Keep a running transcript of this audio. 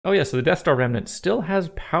Oh yeah, so the Death Star remnant still has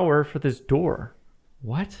power for this door.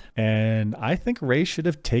 What? And I think Rey should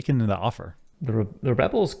have taken the offer. The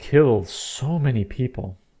rebels killed so many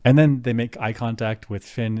people. And then they make eye contact with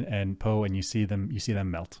Finn and Poe, and you see them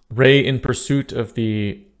melt. Rey, in pursuit of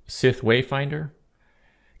the Sith Wayfinder,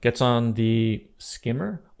 gets on the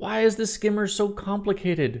skimmer. Why is the skimmer so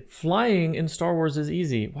complicated? Flying in Star Wars is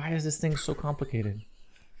easy. Why is this thing so complicated?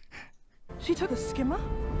 She took a skimmer?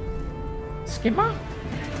 Skimmer?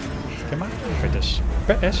 Come on, British.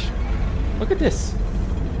 Look at this.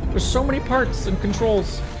 There's so many parts and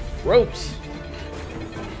controls. Ropes.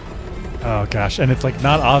 Oh gosh, and it's like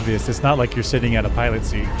not obvious. It's not like you're sitting at a pilot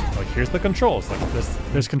seat. Like here's the controls. Like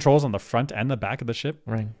there's controls on the front and the back of the ship.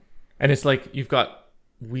 Right. And it's like you've got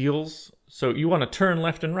wheels. So you want to turn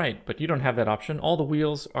left and right, but you don't have that option. All the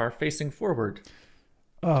wheels are facing forward.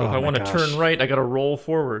 Oh, So if I my want to gosh. turn right, I got to roll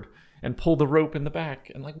forward and pull the rope in the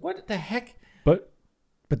back. And like, what the heck?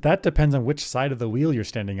 But that depends on which side of the wheel you're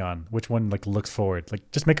standing on. Which one like looks forward.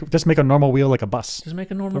 Like just make a normal wheel like a bus. Just make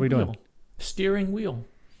a normal What are we wheel. doing? Steering wheel.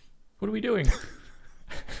 What are we doing?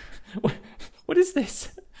 what is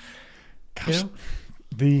this? Gosh, You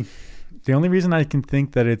know? the only reason I can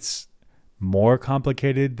think that it's more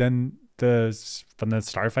complicated than the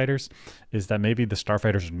starfighters is that maybe the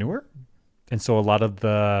starfighters are newer, and so a lot of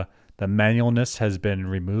the manualness has been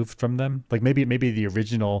removed from them. Like maybe the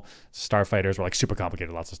original starfighters were like super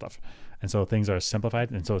complicated, lots of stuff, and so things are simplified.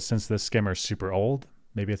 And so since this skimmer is super old,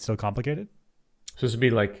 maybe it's still complicated. So this would be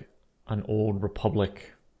like an old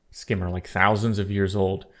Republic skimmer, like thousands of years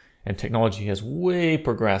old, and technology has way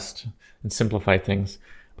progressed and simplified things.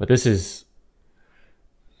 But this is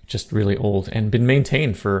just really old and been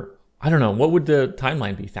maintained for, I don't know, what would the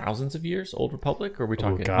timeline be? Thousands of years? Old Republic? Or are we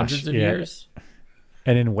talking gosh, hundreds of yeah. years?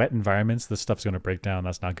 And in wet environments, this stuff's going to break down.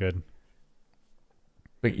 That's not good.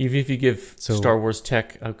 Like even if you give So- Star Wars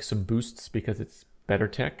tech some boosts because it's better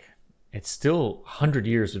tech, it's still 100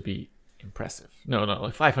 years would be impressive. No,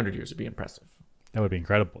 like 500 years would be impressive. That would be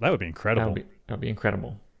incredible. That would be incredible. That would be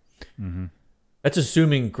incredible. Mm-hmm. That's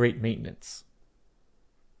assuming great maintenance.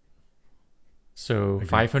 So Agreed.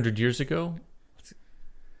 500 years ago,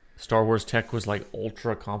 Star Wars tech was like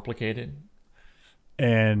ultra complicated.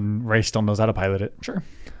 And Ray still knows how to pilot it. Sure.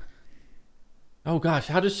 Oh gosh,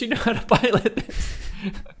 how does she know how to pilot this?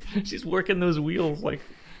 She's working those wheels like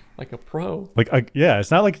a pro. Like yeah,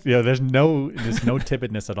 it's not like there's no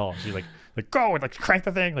timidness at all. She's like go and like crank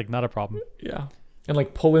the thing, like not a problem. Yeah. And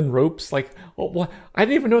like pulling ropes, like, oh, what? I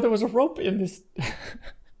didn't even know there was a rope in this.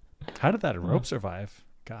 How did that rope survive?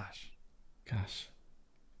 Gosh,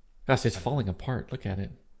 It's falling apart. Look at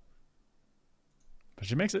it. but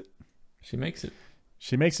she makes it. She makes it.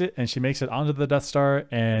 She makes it, and she makes it onto the Death Star,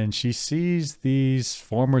 and she sees these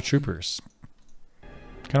former troopers.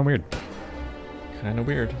 Kind of weird. Kind of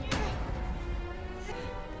weird.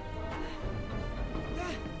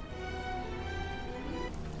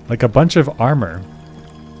 Like a bunch of armor,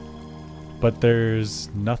 but there's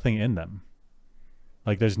nothing in them.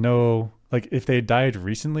 Like there's no, like if they died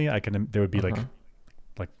recently, there would be like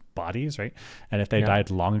bodies, right? And if they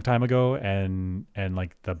died long time ago and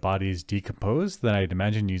like the bodies decomposed, then I'd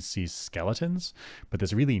imagine you'd see skeletons, but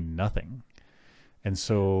there's really nothing. And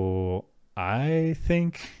so I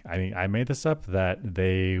made this up, that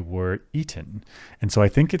they were eaten. And so I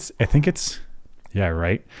think it's yeah,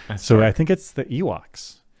 right. That's So fair. I think it's the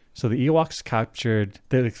Ewoks. So the Ewoks captured.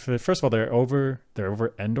 First of all, they're over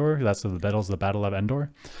Endor. That's the Battle of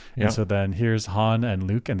Endor. Yeah. And so then here's Han and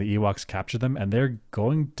Luke, and the Ewoks capture them, and they're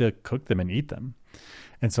going to cook them and eat them.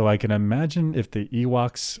 And so I can imagine if the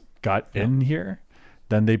Ewoks got in here,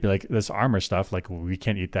 then they'd be like, this armor stuff, like we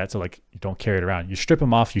can't eat that. So like you don't carry it around. You strip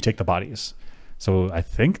them off. You take the bodies. So I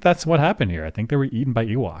think that's what happened here. I think they were eaten by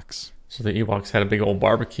Ewoks. So the Ewoks had a big old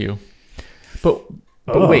barbecue. But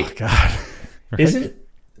Oh wait, God! Right? isn't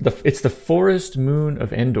it's the forest moon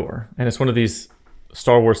of Endor, and it's one of these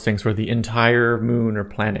Star Wars things where the entire moon or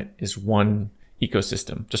planet is one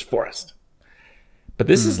ecosystem, just forest. But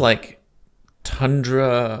this is like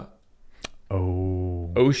tundra,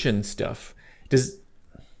 ocean stuff.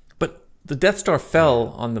 But the Death Star fell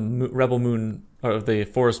on the rebel moon, or the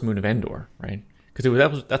forest moon of Endor, right?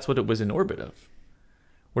 Because that's what it was in orbit of.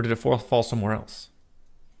 Or did it fall somewhere else?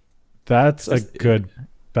 That's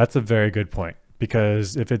a very good point,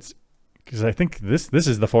 because I think this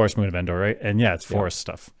is the forest moon of Endor, right? And yeah, it's forest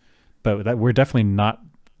stuff, but we're definitely not.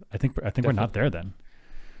 I think we're not there then.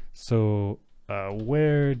 So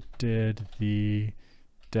where did the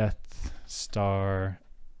Death Star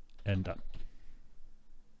end up?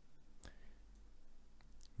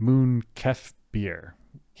 Moon Kef Beer.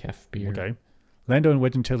 Kef beer. Okay, Lando and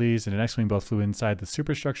Wedge Antilles and an X-Wing both flew inside the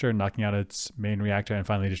superstructure, knocking out its main reactor and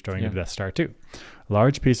finally destroying the Death Star too.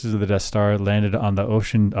 Large pieces of the Death Star landed on the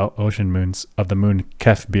ocean moons of the moon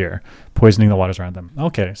Kef Bir, poisoning the waters around them.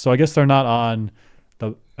 Okay, so I guess they're not on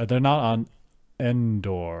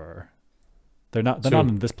Endor. They're not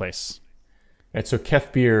in this place. Right, so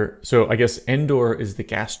Kef Bir, so I guess Endor is the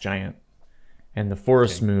gas giant, and the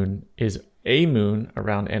forest moon is a moon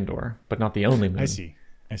around Endor, but not the only moon. I see.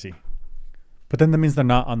 But then that means they're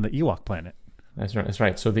not on the Ewok planet. That's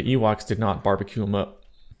right. So the Ewoks did not barbecue them up.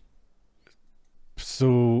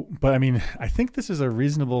 So, but I mean, I think this is a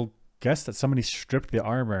reasonable guess that somebody stripped the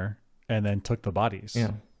armor and then took the bodies.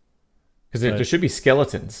 Yeah. Because there should be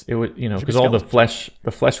skeletons. It would, because all the flesh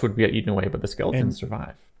would be eaten away, but the skeletons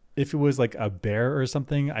survive. If it was like a bear or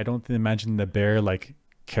something, I don't imagine the bear like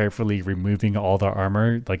carefully removing all the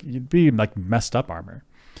armor. Like it'd be like messed up armor.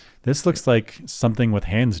 This looks like something with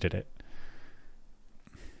hands did it.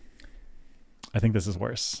 I think this is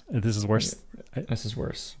worse. This is worse. This is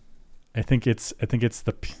worse. I think it's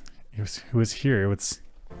who was here.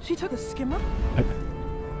 She took a skimmer?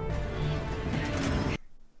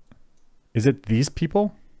 Is it these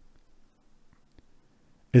people?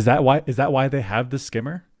 Is that why they have the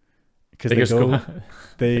skimmer? Because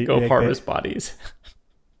they go harvest bodies.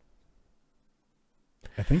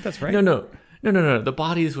 I think that's right. No. The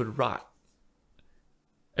bodies would rot.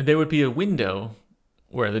 And there would be a window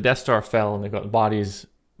where the Death Star fell and they got bodies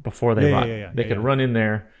before they rot. They could run in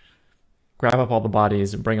there, grab up all the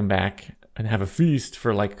bodies and bring them back and have a feast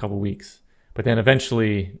for like a couple weeks. But then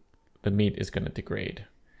eventually the meat is going to degrade.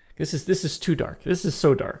 This is too dark. This is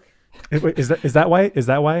so dark. Is that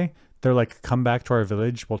why they're like, come back to our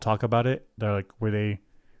village, we'll talk about it? They're like, were they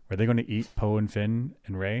going to eat Poe and Finn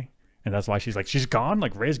and Rey? And that's why she's like, she's gone,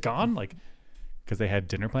 like Rey's gone, like because they had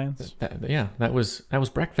dinner plans. That was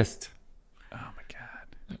breakfast.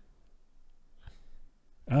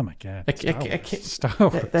 Oh my god! Star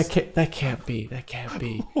Wars. That can't be.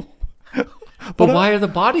 But why are the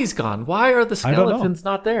bodies gone? Why are the skeletons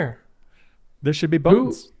not there? There should be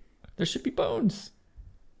bones. There should be bones.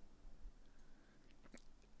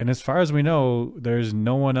 And as far as we know, there's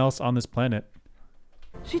no one else on this planet.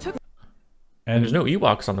 And there's no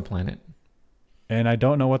Ewoks on the planet. And I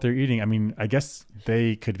don't know what they're eating. I mean, I guess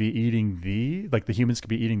they could be eating the humans could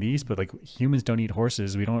be eating these, but like humans don't eat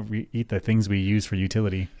horses. We don't eat the things we use for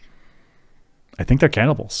utility. I think they're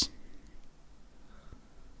cannibals.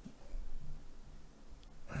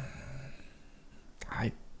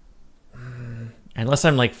 Unless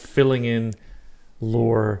I'm like filling in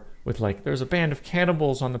lore with like, there's a band of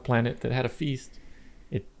cannibals on the planet that had a feast.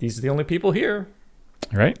 These are the only people here.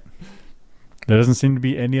 Right? There doesn't seem to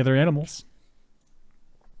be any other animals.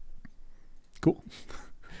 Cool.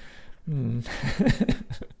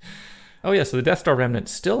 Oh yeah, so the Death Star remnant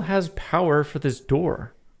still has power for this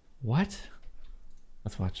door. What?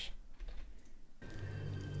 Let's watch.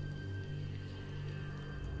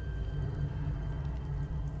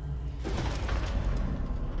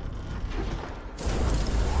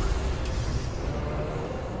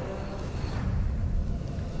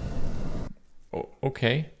 Oh,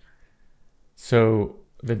 okay. So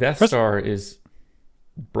the Death Star is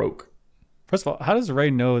broke. First of all, how does Rey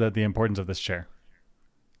know that the importance of this chair?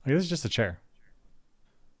 Like, this is just a chair.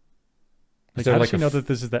 Like, how does she know that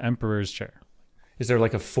this is the Emperor's chair? Is there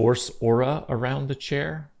like a force aura around the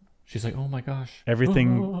chair? She's like, oh my gosh.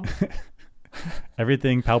 Everything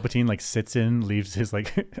Palpatine like sits in leaves his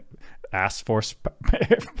like ass force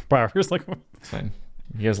powers. Like, it's fine.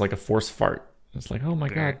 He has like a force fart. It's like, oh my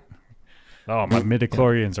god. Oh, my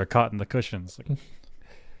midichlorians are caught in the cushions.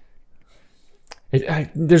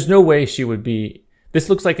 There's no way she would be. This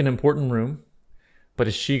looks like an important room, but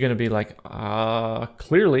is she going to be like,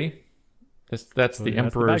 clearly, that's the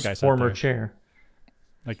Emperor's former chair?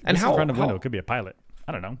 Like, and this in front of window could be a pilot.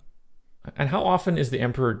 I don't know. And how often is the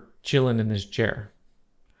Emperor chilling in his chair?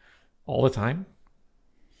 All the time?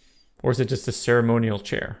 Or is it just a ceremonial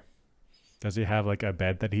chair? Does he have like a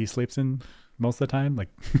bed that he sleeps in most of the time? Like,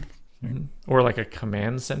 or like a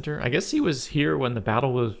command center? I guess he was here when the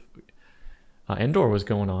battle was Endor was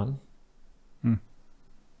going on.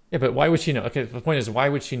 Yeah, but why would she know? Okay, the point is, why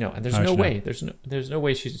would she know? And there's no way. There's no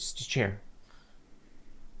way she's just a chair.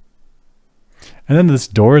 And then this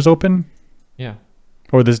door is open. Yeah.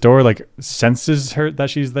 Or this door like senses her that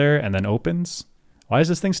she's there and then opens. Why is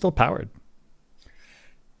this thing still powered?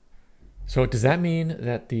 So does that mean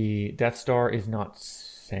that the Death Star is not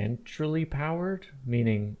centrally powered?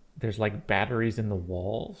 Meaning there's like batteries in the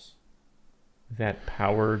walls that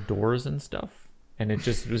power doors and stuff? And it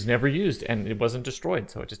just was never used and it wasn't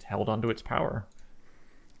destroyed, so it just held onto its power.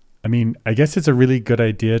 I mean, I guess it's a really good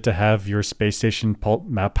idea to have your space station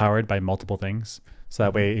powered by multiple things. So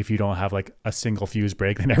that way, if you don't have like a single fuse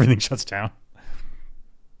break, then everything shuts down.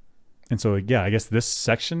 And so, yeah, I guess this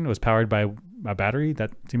section was powered by a battery.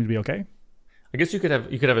 That seemed to be okay. I guess you could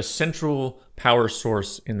have a central power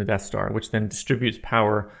source in the Death Star, which then distributes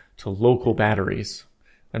power to local batteries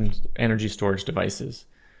and energy storage devices,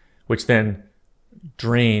 which then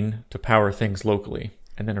drain to power things locally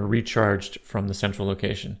and then are recharged from the central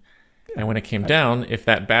location. And when it came down, if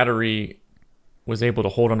that battery was able to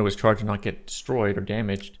hold onto its charge and not get destroyed or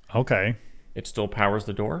damaged, okay, it still powers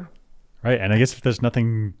the door. Right. And I guess if there's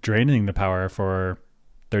nothing draining the power for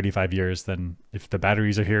 35 years, then if the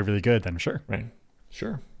batteries are here really good, then sure. Right.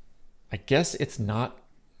 Sure. I guess it's not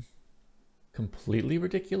completely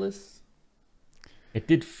ridiculous. It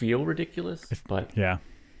did feel ridiculous, but yeah.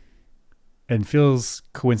 And feels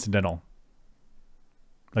coincidental.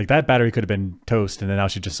 Like that battery could have been toast and then now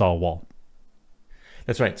she just saw a wall.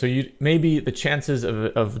 That's right. So maybe the chances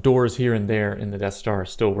of doors here and there in the Death Star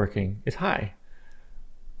still working is high.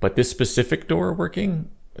 But this specific door working,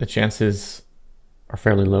 the chances are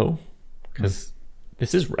fairly low because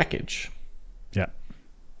this is wreckage. Yeah.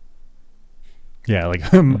 Yeah, like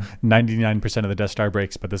 99% of the Death Star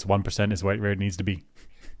breaks, but this 1% is where it needs to be.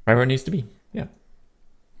 Right where it needs to be. Yeah.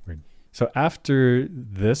 Weird. So after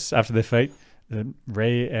the fight,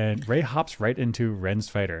 Ray hops right into Ren's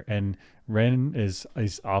fighter, and Ren is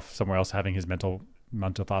off somewhere else having his mental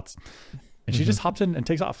thoughts, and she just hops in and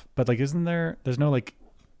takes off. But like, there's no like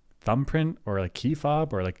thumbprint or like key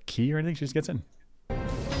fob or like key or anything. She just gets in.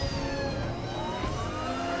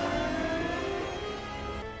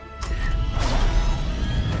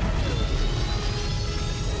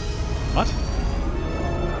 What?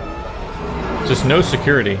 Just no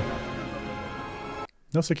security.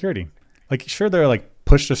 No security. Like, sure, there are like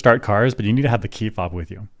push to start cars, but you need to have the key fob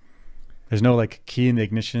with you. There's no like key in the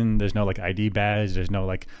ignition. There's no like ID badge. There's no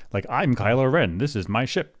like I'm Kylo Ren. This is my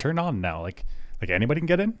ship. Turn on now. Like anybody can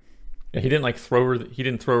get in. Yeah, he didn't like throw her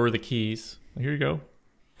the keys. Here you go.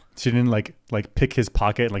 She didn't like pick his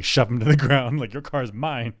pocket and like shove him to the ground. Like, your car's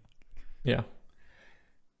mine. Yeah.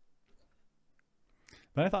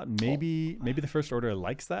 But I thought maybe the First Order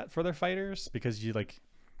likes that for their fighters, because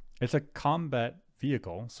it's a combat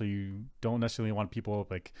vehicle, so you don't necessarily want people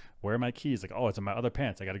like, where are my keys? Like, oh, it's in my other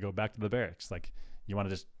pants. I got to go back to the barracks. Like, you want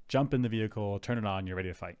to just jump in the vehicle, turn it on, you're ready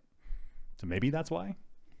to fight. So maybe that's why.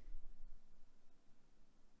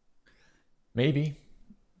 Maybe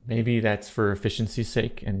that's for efficiency's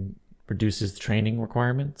sake and reduces training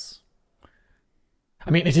requirements.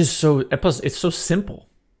 I mean, it's so simple.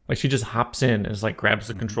 Like, she just hops in and just like grabs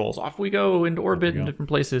the controls. Off we go into orbit in different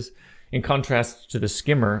places. In contrast to the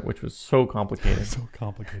skimmer, which was so complicated. So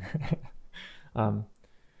complicated. So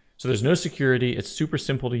there's no security. It's super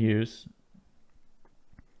simple to use.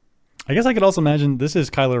 I guess I could also imagine this is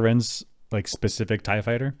Kylo Ren's like specific TIE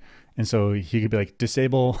fighter. And so he could be like,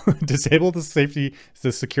 disable the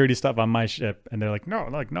security stuff on my ship. And they're like,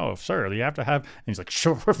 no, sir, you have to have. And he's like,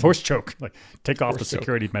 sure, force choke. Like, take off the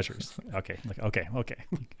security measures. Okay. Like, okay.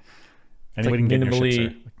 Anybody can get in your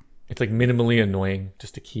ship, sir. It's like minimally annoying,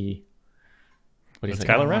 just a key. But it's like,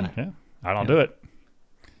 Kylo Ren. Yeah, I don't do it.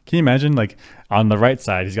 Can you imagine, like, on the right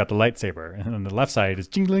side, he's got the lightsaber, and on the left side is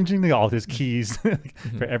jingling, jingling, all his keys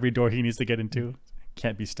for every door he needs to get into.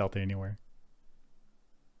 Can't be stealthy anywhere.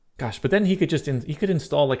 Gosh, but then he could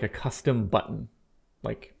install like a custom button,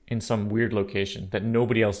 like in some weird location that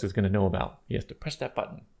nobody else is going to know about. He has to press that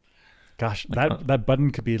button. Gosh, like, that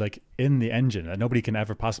button could be like in the engine that nobody can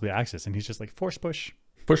ever possibly access, and he's just like, force push,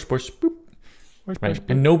 boop, force push, right, boop.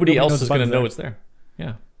 And nobody else is going to know it's there.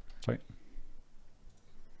 Yeah, that's right.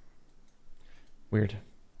 Weird.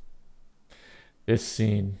 This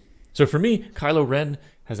scene. So for me, Kylo Ren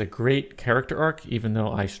has a great character arc, even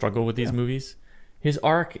though I struggle with these movies. His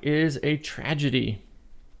arc is a tragedy.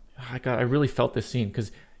 I really felt this scene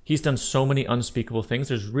because he's done so many unspeakable things.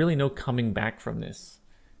 There's really no coming back from this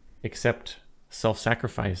except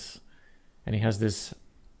self-sacrifice. And he has this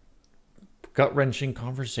gut-wrenching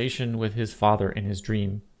conversation with his father in his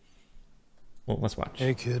dream. Well, let's watch.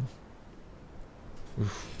 Hey, kid.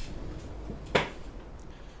 Oof.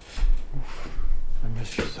 I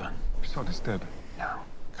miss you, son. Your son is dead. No.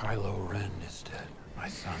 Kylo Ren is dead. My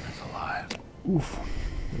son is alive. Oof.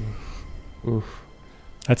 Oof. Oof.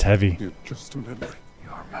 That's heavy. You're just a memory.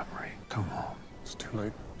 Your memory. Come home. It's too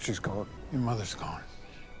late. She's gone. Your mother's gone.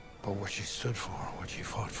 But what she stood for, what she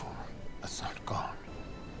fought for, that's not gone.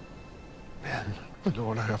 Ben. I know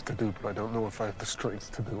what I have to do, but I don't know if I have the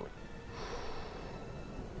strength to do it.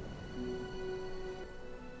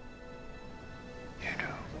 You do.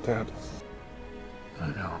 Dad. I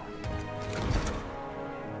know.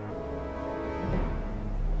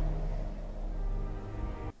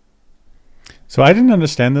 So I didn't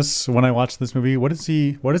understand this when I watched this movie. What does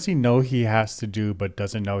he know he has to do but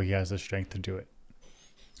doesn't know he has the strength to do it?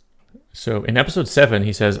 So in episode 7,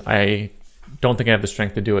 he says, I don't think I have the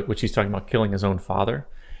strength to do it, which he's talking about killing his own father.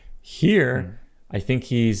 Here, I think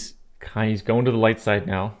he's going to the light side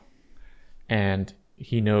now, and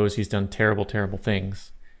he knows he's done terrible, terrible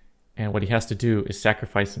things. And what he has to do is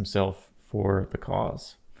sacrifice himself for the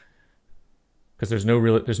cause. Because there's no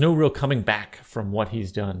real coming back from what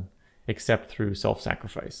he's done except through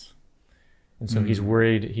self-sacrifice. And so he's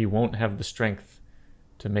worried he won't have the strength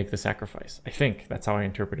to make the sacrifice. I think that's how I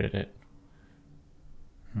interpreted it.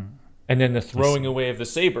 And then the throwing away of the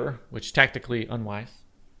saber, which tactically unwise,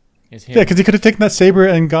 is him. Yeah, because he could have taken that saber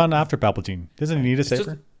and gone after Palpatine. Doesn't he need a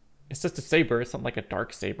saber? It's just a saber. It's something like a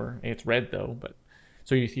dark saber. It's red though, but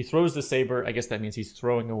so he throws the saber. I guess that means he's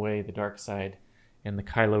throwing away the dark side and the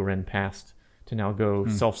Kylo Ren past to now go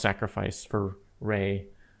self-sacrifice for Rey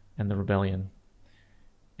and the rebellion.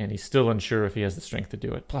 And he's still unsure if he has the strength to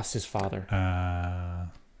do it. Plus his father. And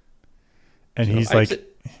so he's like,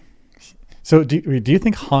 so do you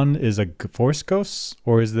think Han is a Force ghost,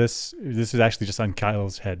 or is this actually just on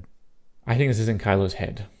Kylo's head? I think this is in Kylo's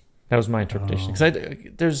head. That was my interpretation.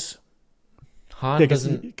 Because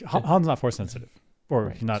Han's not Force sensitive, or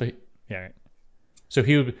right. not. So right. So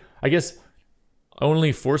he would, I guess,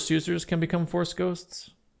 only Force users can become Force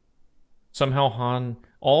ghosts. Somehow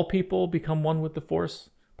all people become one with the Force,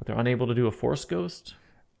 but they're unable to do a Force ghost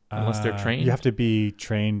unless they're trained. You have to be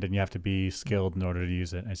trained and you have to be skilled in order to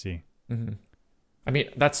use it. I see. Mm-hmm. I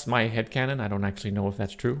mean, that's my headcanon. I don't actually know if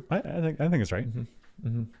that's true. I think it's right. Mm-hmm.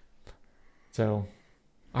 Mm-hmm. So,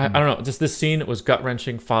 I don't know. Just this scene, it was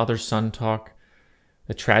gut-wrenching. Father-son talk,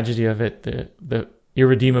 the tragedy of it, the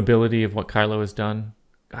irredeemability of what Kylo has done.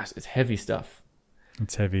 Gosh, it's heavy stuff.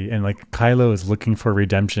 It's heavy, and like Kylo is looking for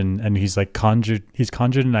redemption, and he's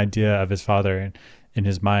conjured an idea of his father in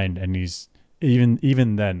his mind, and he's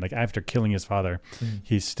even then, like after killing his father,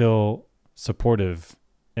 he's still supportive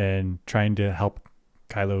and trying to help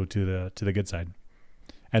Kylo to the good side,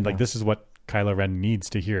 and like this is what Kylo Ren needs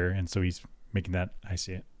to hear, and so he's making that. I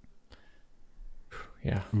see it.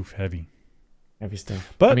 Yeah. Oof, heavy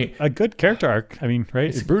stuff. But I mean, a good character arc. I mean, right?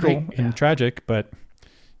 It's brutal and tragic, but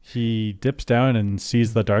he dips down and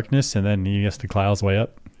sees the darkness, and then he has to claw his way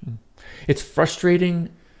up. It's frustrating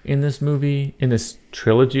in this movie, in this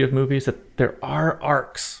trilogy of movies, that there are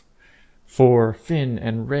arcs for Finn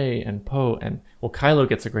and Rey and Poe, and Kylo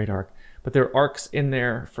gets a great arc, but there are arcs in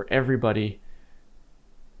there for everybody,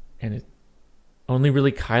 and only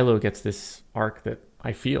really Kylo gets this arc that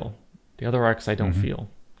I feel. The other arcs I don't feel.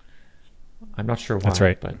 I'm not sure why. That's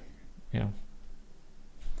right. But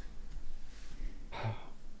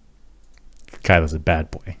Kylo's a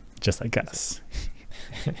bad boy, just like us.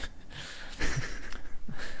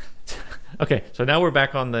 Okay, so now we're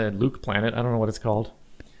back on the Luke planet. I don't know what it's called.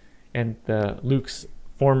 And Luke's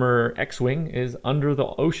former X-Wing is under the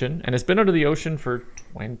ocean, and it's been under the ocean for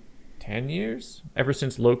 10 years? Ever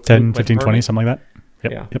since Luke 10, 15, 20, something like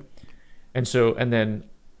that. Yep. And then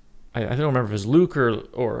I don't remember if it was Luke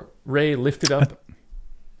or Rey lifted up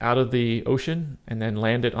out of the ocean and then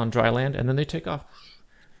landed on dry land, and then they take off.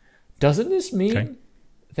 Doesn't this mean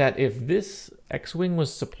that if this X-Wing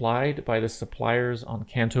was supplied by the suppliers on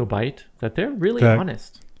Canto Bight, that they're really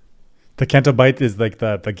honest? The Canto Bight is like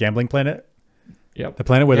the gambling planet? Yep. The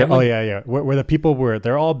planet where where the people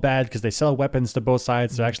they're all bad because they sell weapons to both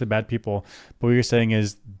sides. They're actually bad people. But what you're saying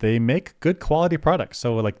is they make good quality products.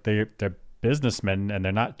 So like they're businessmen and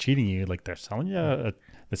they're not cheating you. Like they're selling you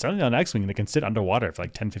an X-Wing that can sit underwater for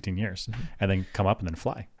like 10, 15 years and then come up and then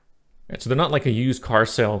fly. So they're not like a used car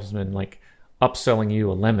salesman, like upselling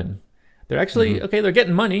you a lemon. They're actually, they're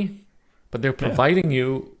getting money, but they're providing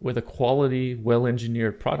you with a quality,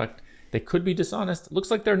 well-engineered product. They could be dishonest. It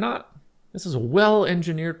looks like they're not. This is a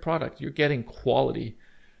well-engineered product. You're getting quality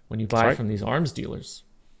when you buy from these arms dealers.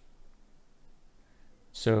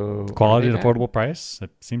 So quality at affordable price.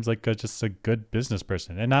 It seems like just a good business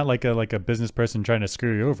person, and not like a business person trying to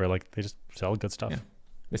screw you over. Like they just sell good stuff. Yeah.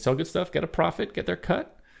 They sell good stuff, get a profit, get their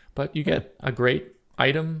cut, but you get a great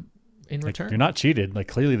item in return. You're not cheated. Like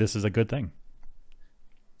clearly, this is a good thing.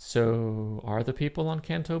 So are the people on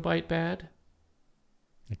Canto Bight bad?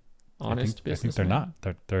 Honest businessmen? I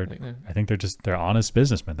think they're not. I think they're honest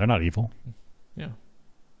businessmen. They're not evil. Yeah.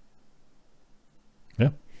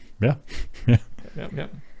 Yeah.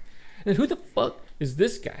 And who the fuck is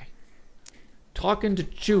this guy talking to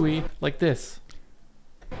Chewie like this?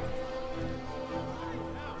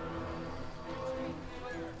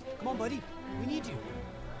 Come on, buddy. We need you.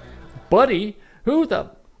 Buddy? Who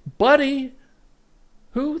the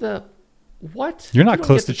What? You're not You don't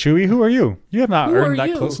close to get Chewie. Who are you? You have not Who earned are that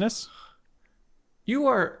you? closeness. You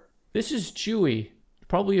are. This is Chewie,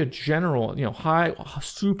 probably a general. You know, high,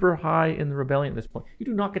 super high in the rebellion at this point. You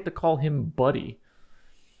do not get to call him buddy.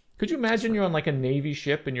 Could you imagine you're on like a Navy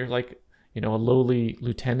ship and you're like, you know, a lowly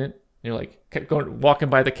lieutenant. And you're like walking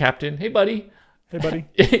by the captain. Hey, buddy. Hey, buddy.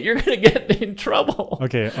 You're gonna get in trouble.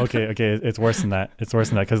 Okay. It's worse than that.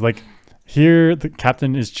 Because like here the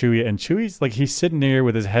captain is Chewie, and Chewie's like he's sitting there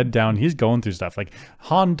with his head down. He's going through stuff. Like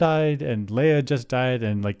Han died and Leia just died,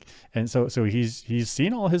 and so he's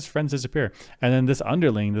seen all his friends disappear. And then this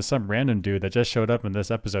underling, some random dude that just showed up in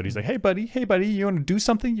this episode, he's like, hey buddy, you want to do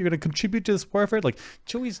something? You're gonna contribute to this war effort? Like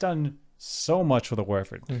Chewie's done so much for the war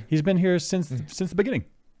effort. He's been here since the beginning.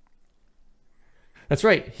 That's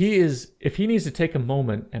right. He is. If he needs to take a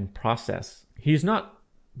moment and process, he's not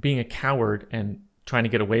being a coward and trying to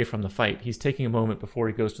get away from the fight. He's taking a moment before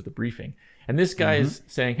he goes to the briefing. And this guy is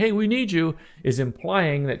saying, hey, we need you, is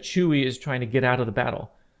implying that Chewie is trying to get out of the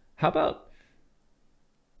battle. How about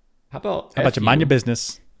you mind your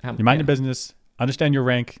business? You mind your business. Understand your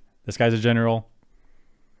rank. This guy's a general.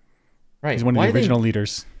 Right. He's one of the original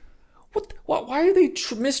leaders. Why are they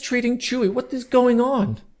mistreating Chewie? What is going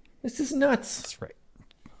on? This is nuts. That's right.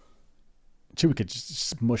 Chewie could just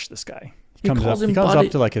smush this guy. He comes calls him up buddy.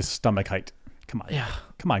 to like his stomach height. Come on. Yeah.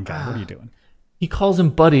 Come on, guy. What are you doing? He calls him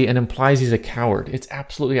buddy and implies he's a coward. It's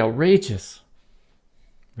absolutely outrageous.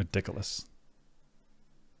 Ridiculous.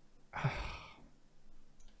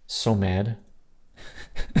 So mad.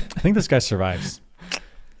 I think this guy survives.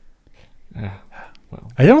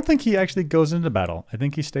 Well. I don't think he actually goes into battle. I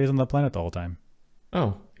think he stays on the planet the whole time.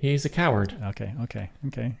 Oh, he's a coward. Okay.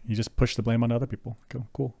 You just push the blame on other people.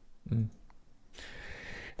 Cool.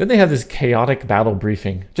 Then they have this chaotic battle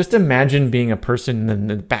briefing. Just imagine being a person in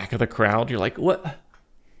the back of the crowd. You're like, what?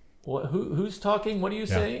 Who's talking? What are you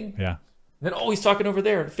saying? Yeah. Then, he's talking over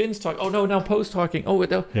there. Finn's talking. Oh, no, now Poe's talking. Oh,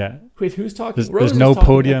 no. Yeah. Wait, who's talking? There's no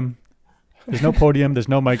podium. There's no podium. There's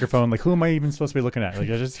no microphone. Like, who am I even supposed to be looking at? Like,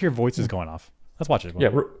 I just hear voices going off. Let's watch it.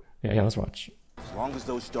 Yeah, let's watch. As long as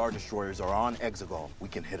those Star Destroyers are on Exegol, we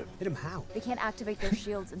can hit them. Hit him how? They can't activate their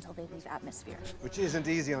shields until they leave atmosphere. Which isn't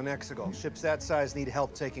easy on Exegol. Ships that size need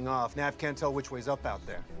help taking off. Nav can't tell which way's up out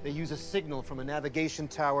there. They use a signal from a navigation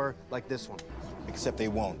tower like this one. Except they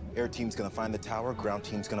won't. Air team's gonna find the tower, ground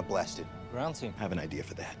team's gonna blast it. Ground team. I have an idea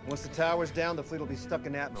for that. Once the tower's down, the fleet will be stuck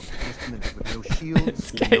in Atmo. Just a minute, with no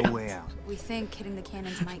shields, no way out. We think hitting the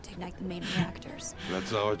cannons might ignite the main reactors.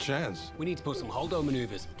 That's our chance. We need to pull some hold-on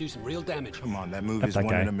maneuvers, do some real damage. Come on, that move That's is that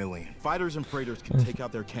one guy. in a million. Fighters and freighters can take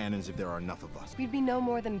out their cannons if there are enough of us. We'd be no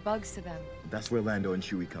more than bugs to them. That's where Lando and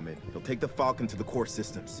Chewie come in. They'll take the Falcon to the core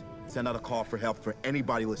systems. Send out a call for help for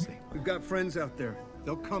anybody listening. We've got friends out there.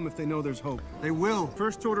 They'll come if they know there's hope. They will.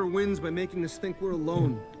 First Order wins by making us think we're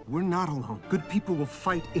alone. We're not alone. Good people will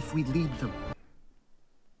fight if we lead them.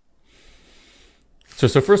 So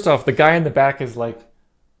first off, the guy in the back is like,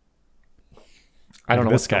 I don't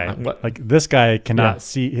know this what's guy. going on. What? Like this guy cannot Yeah.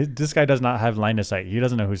 see. This guy does not have line of sight. He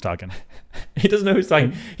doesn't know who's talking. He doesn't know who's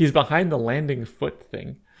talking. He's behind the landing foot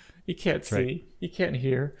thing. He can't see. right. He can't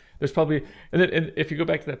hear. There's probably and if you go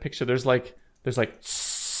back to that picture, there's like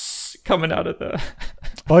coming out of the.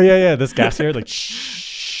 Oh yeah. This gas here, like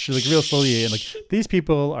shh, like real slowly, and like these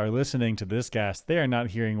people are listening to this gas. They are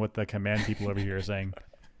not hearing what the command people over here are saying.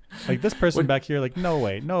 Like this person back here, like no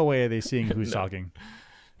way are they seeing who's talking.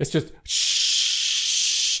 It's just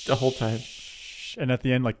shh the whole time. And at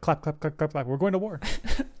the end, like clap. We're going to war.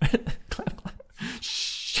 Clap.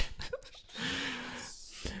 Shh.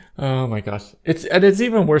 Oh my gosh, it's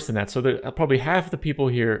even worse than that. So probably half the people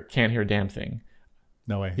here can't hear a damn thing.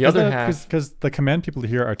 No way. The other half, because the command people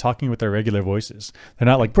here are talking with their regular voices. They're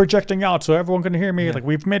not like projecting out so everyone can hear me. Yeah. Like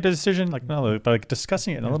we've made a decision. Like no, they're like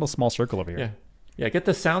discussing it in a little small circle over here. Yeah. Get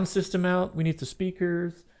the sound system out. We need the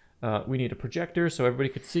speakers. We need a projector so everybody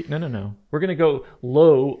could see. No. We're gonna go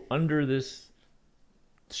low under this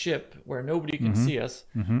ship where nobody can see us.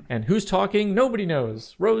 And who's talking? Nobody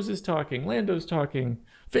knows. Rose is talking. Lando's talking.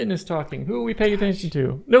 Finn is talking. Who are we paying attention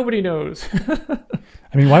to? Nobody knows.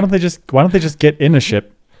 I mean, why don't they just get in a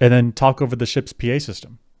ship and then talk over the ship's PA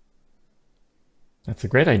system? That's a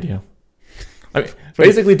great idea. I mean,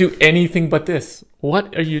 basically do anything but this.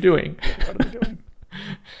 What are you doing? What are we doing?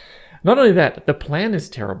 Not only that, the plan is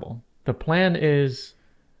terrible. The plan is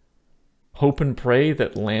hope and pray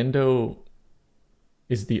that Lando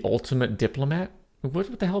is the ultimate diplomat.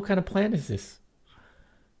 What the hell kind of plan is this?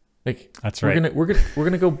 Like, that's right. We're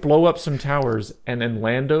gonna go blow up some towers, and then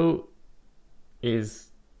Lando is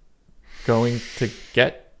going to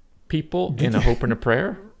get people in a hope and a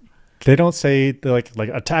prayer. They don't say they're like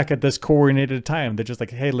attack at this coordinated time. They're just like,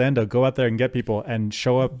 hey, Lando, go out there and get people and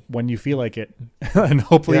show up when you feel like it, and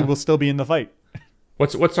hopefully we'll still be in the fight.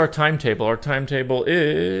 What's our timetable? Our timetable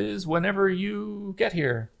is whenever you get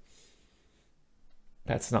here.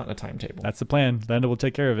 That's not a timetable. That's the plan. Lando will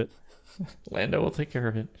take care of it. Lando will take care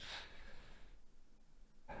of it.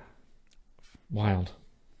 Wild.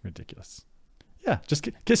 Ridiculous. Yeah, just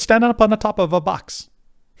get stand up on the top of a box.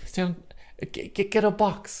 Get a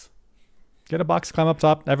box. Get a box, climb up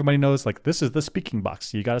top. Everybody knows, like, this is the speaking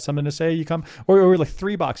box. You got something to say, you come, or like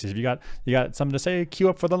 3 boxes. If you got something to say, queue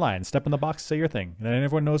up for the line. Step in the box, say your thing, and then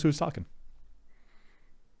everyone knows who's talking.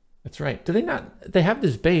 That's right. Do they not? They have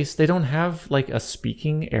this base. They don't have like a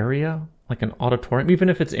speaking area, like an auditorium, even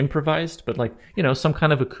if it's improvised, but like, you know, some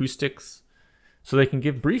kind of acoustics, so they can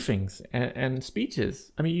give briefings and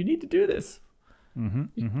speeches. I mean, you need to do this.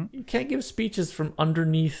 You can't give speeches from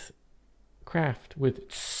underneath craft with.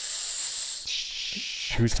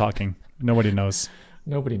 Who's talking? Nobody knows.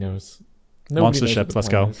 Nobody knows. Launch the ships. Let's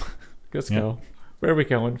go. Let's go. Where are we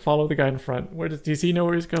going? Follow the guy in front. Does he know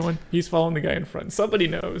where he's going? He's following the guy in front. Somebody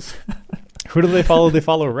knows. Who do they follow? They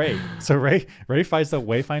follow Rey. So Rey finds the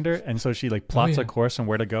Wayfinder, and so she like plots a course on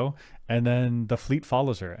where to go, and then the fleet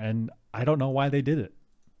follows her. And I don't know why they did it.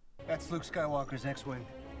 That's Luke Skywalker's X-wing.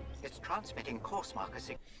 It's transmitting course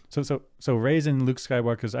markers. So Rey's in Luke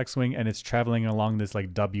Skywalker's X-wing, and it's traveling along this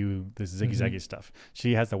like this ziggy-zaggy stuff.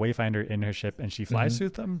 She has the Wayfinder in her ship, and she flies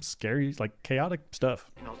through some scary, like chaotic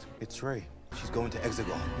stuff. It's Rey. She's going to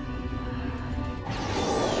Exegol.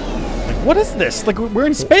 Like, what is this? Like, we're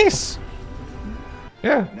in space.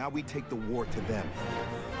 Yeah. Now we take the war to them.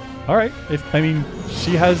 All right.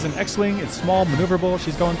 She has an X-wing. It's small, maneuverable.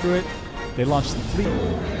 She's going through it. They launch the fleet.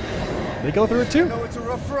 They go through it too. No, it's a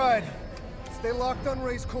rough ride. Stay locked on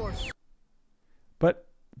Rey's course. But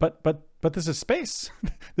this is space.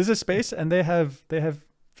 This is space, and they have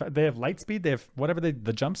light speed. They have whatever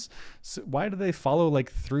the jumps. So why do they follow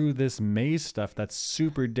like through this maze stuff that's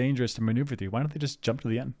super dangerous to maneuver through? Why don't they just jump to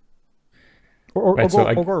the end, or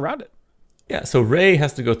go around it? Yeah. So Rey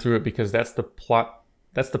has to go through it because that's the plot.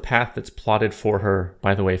 That's the path that's plotted for her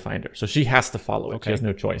by the Wayfinder. So she has to follow it. Okay. She has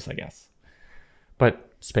no choice, I guess.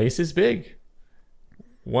 But space is big.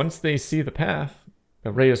 Once they see the path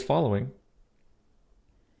that Rey is following,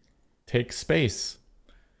 take space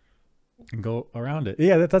and go around it.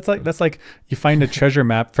 Yeah, that's like you find a treasure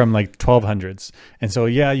map from like 1200s, and so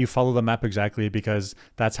you follow the map exactly because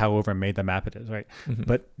that's how overmade the map it is, right?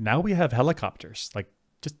 But now we have helicopters. Like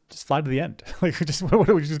just fly to the end. Like we just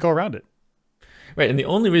go around it. Right, and the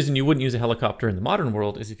only reason you wouldn't use a helicopter in the modern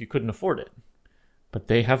world is if you couldn't afford it. But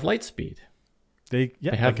they have light speed. They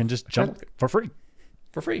can just jump for free.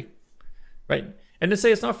 For free, right? And to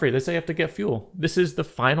say it's not free, they say you have to get fuel. This is the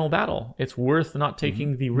final battle. It's worth not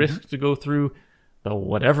taking the risk to go through the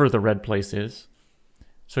whatever the red place is,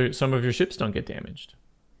 so some of your ships don't get damaged.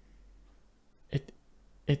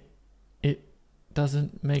 It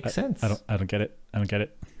doesn't make sense. I don't get it. I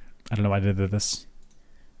don't know why they did this.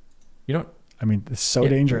 You don't. I mean, it's so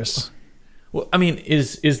dangerous. Well, I mean,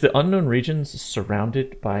 is the unknown regions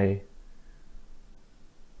surrounded by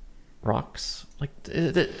rocks? Like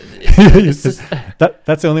that's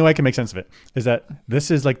the only way I can make sense of it, is that this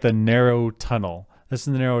is like the narrow tunnel. This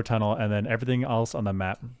is the narrow tunnel, and then everything else on the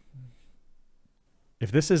map.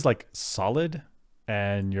 If this is like solid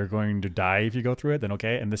and you're going to die if you go through it, then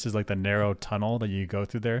okay. And this is like the narrow tunnel that you go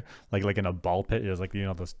through there, like in a ball pit. There's like, you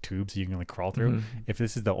know, those tubes you can like crawl through. If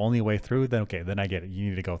this is the only way through, then okay, then I get it. You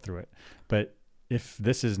need to go through it. But if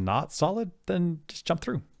this is not solid, then just jump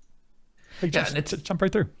through. Like just jump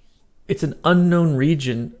right through. It's an unknown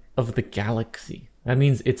region of the galaxy. That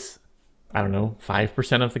means it's, I don't know,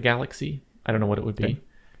 5% of the galaxy. I don't know what it would be. Okay.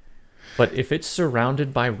 But if it's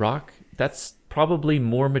surrounded by rock, that's probably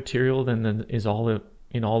more material than is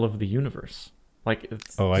in all of the universe. Like I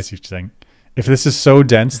see what you're saying. If this is so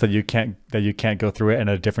dense that you can't go through it in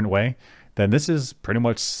a different way, then this is pretty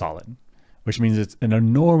much solid, which means it's an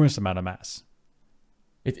enormous amount of mass.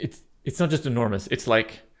 It's not just enormous. It's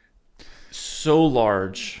like so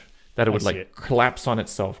large that it would like collapse on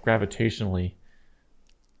itself gravitationally.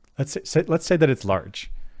 Let's say that it's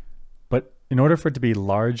large, but in order for it to be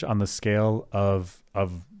large on the scale of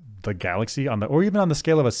the galaxy, or even on the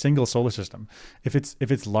scale of a single solar system, if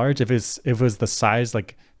it's large, if it was the size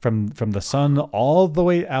like from the sun all the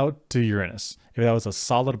way out to Uranus, if that was a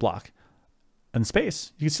solid block in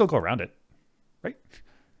space, you can still go around it, right?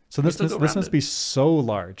 So this must be so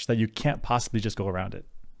large that you can't possibly just go around it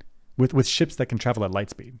with ships that can travel at light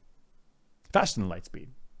speed. Faster than light speed.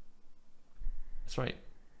 That's right.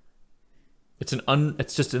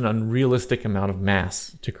 it's just an unrealistic amount of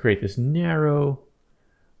mass to create this narrow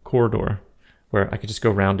corridor where I could just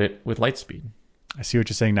go around it with light speed. I see what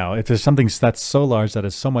you're saying now. If there's something that's so large that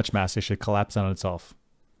has so much mass, it should collapse on itself.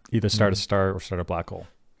 Either start a star or start a black hole.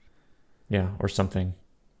 Yeah, or something.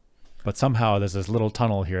 But somehow there's this little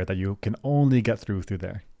tunnel here that you can only get through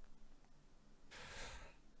there.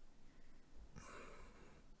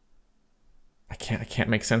 I can't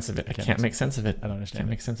make sense of it. I can't make sense of it. I don't understand. Can't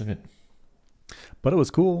make sense of it. But it was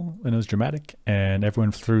cool and it was dramatic, and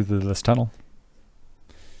everyone through this tunnel.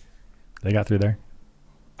 They got through there.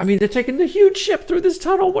 I mean, they're taking the huge ship through this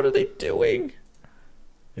tunnel. What are they doing?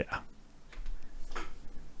 Yeah.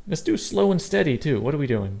 Let's do slow and steady too. What are we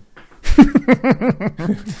doing?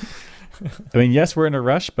 I mean, yes, we're in a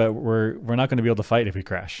rush, but we're not going to be able to fight if we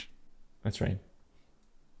crash. That's right.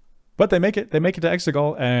 But they make it to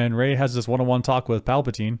Exegol, and Rey has this one-on-one talk with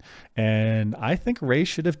Palpatine, and I think Rey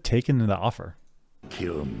should have taken the offer.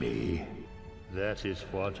 Kill me. That is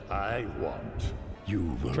what I want.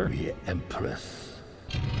 You will be Empress.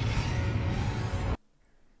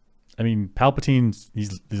 I mean, Palpatine,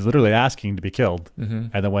 he's literally asking to be killed,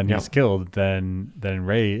 and then when he's killed, then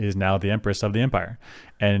Rey is now the Empress of the Empire,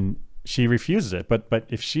 and she refuses it. But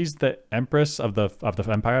if she's the Empress of the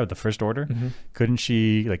Empire, of the First Order, couldn't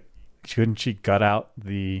she gut out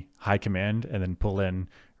the High Command and then pull in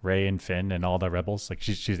Rey and Finn and all the rebels? Like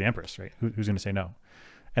she's the Empress, right? Who's going to say no?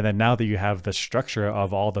 And then now that you have the structure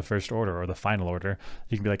of all the First Order or the Final Order,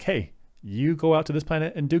 you can be like, hey, you go out to this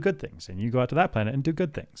planet and do good things, and you go out to that planet and do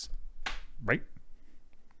good things. Right.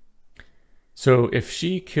 So if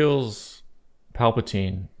she kills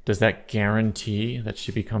Palpatine, does that guarantee that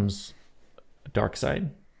she becomes a dark side?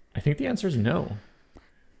 I think the answer is no.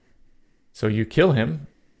 So you kill him,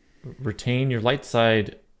 retain your light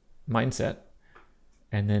side mindset,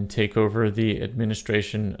 and then take over the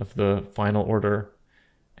administration of the Final Order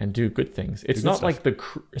and do good things. It's not like the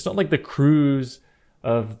crews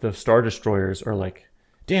of the Star Destroyers are like,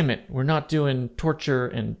 damn it, we're not doing torture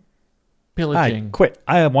and pillaging. I quit.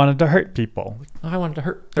 I wanted to hurt people. I wanted to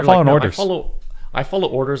hurt. They're following orders. I follow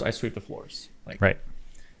orders. I sweep the floors. Like, right.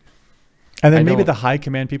 And then maybe the High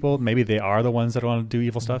Command people, maybe they are the ones that want to do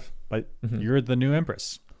evil stuff. But you're the new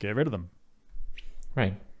Empress. Get rid of them.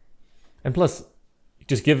 Right. And plus, you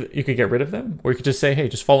could get rid of them, or you could just say, hey,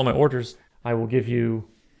 just follow my orders. I will give you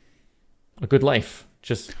a good life.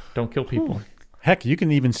 Just don't kill people. Ooh. Heck, you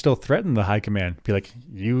can even still threaten the High Command. Be like,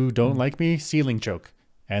 you don't like me? Ceiling choke.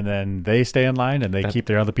 And then they stay in line and they keep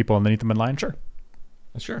their other people underneath them in line. Sure.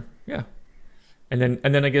 Sure. Yeah. And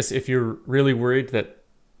then I guess if you're really worried that,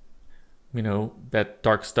 that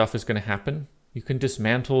dark stuff is going to happen, you can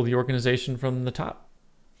dismantle the organization from the top.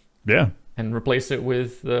 Yeah. And replace it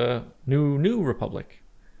with the new Republic.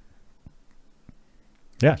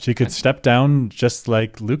 Yeah. She could step down just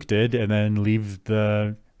like Luke did and then leave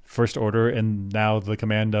the First Order and now the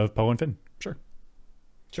command of Poe and Finn. Sure.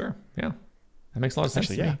 Sure. Yeah. That makes a lot of sense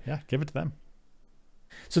to me. Yeah, give it to them.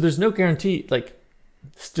 So there's no guarantee, like,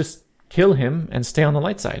 just kill him and stay on the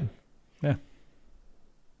light side. Yeah.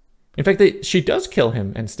 In fact, she does kill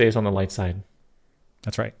him and stays on the light side.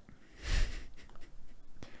 That's right.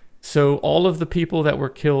 So all of the people that were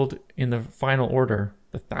killed in the Final Order,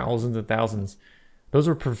 the thousands and thousands, those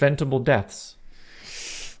were preventable deaths.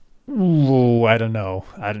 Ooh, I don't know.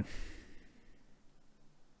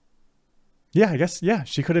 Yeah, I guess, yeah.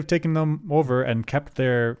 She could have taken them over and kept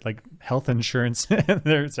their health insurance and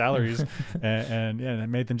their salaries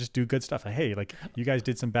and made them just do good stuff. Like, hey, you guys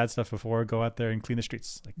did some bad stuff before, go out there and clean the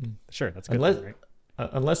streets. Sure, that's good. Right?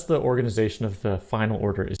 Unless the organization of the Final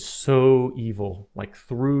Order is so evil,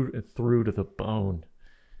 through to the bone.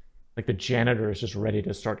 Like the janitor is just ready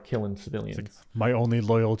to start killing civilians. My only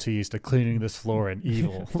loyalty is to cleaning this floor and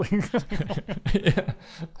evil. Yeah,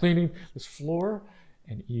 cleaning this floor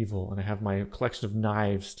and evil, and I have my collection of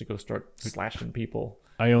knives to go start slashing people.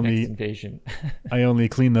 Next invasion. I only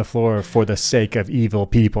clean the floor for the sake of evil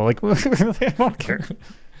people. I don't care.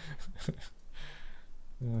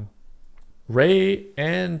 Yeah. Rey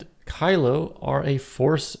and Kylo are a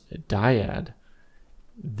Force dyad.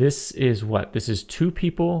 This is what? This is two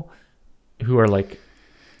people who are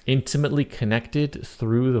intimately connected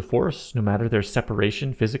through the Force, no matter their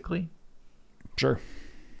separation physically. Sure.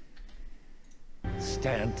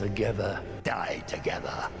 Stand together, die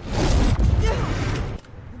together.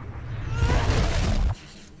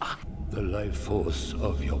 The life force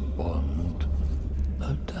of your bond,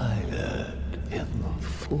 a dyad in the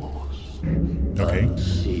Force,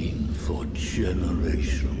 unseen for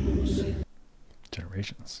generations.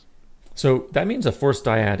 Generations. So that means a Force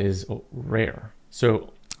dyad is rare.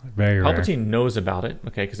 So Very rare. Palpatine knows about it,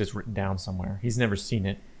 okay, because it's written down somewhere. He's never seen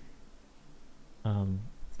it. I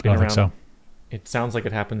don't think so. It sounds like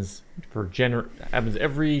it happens happens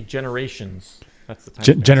every generations. That's the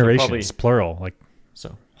time. Generations, so plural, like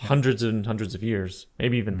so hundreds and hundreds of years,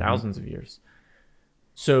 maybe even thousands of years.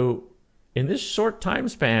 So in this short time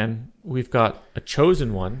span, we've got a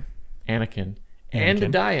chosen one, Anakin, and a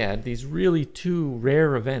dyad. These really two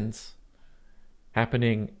rare events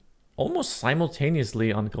happening almost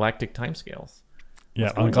simultaneously on galactic timescales.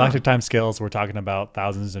 Yeah, on galactic timescales, we're talking about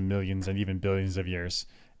thousands and millions and even billions of years.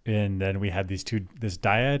 And then we had this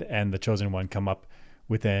dyad and the chosen one come up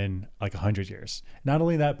within like 100 years. Not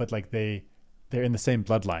only that, but like they're in the same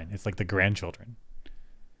bloodline. It's like the grandchildren.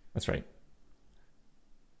 That's right.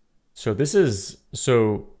 So this is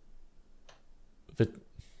the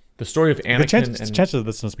story of Anakin. The chances of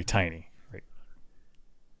this must be tiny.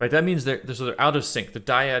 Right, that means they're out of sync. The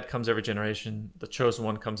dyad comes every generation. The chosen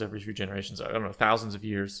one comes every few generations. I don't know, thousands of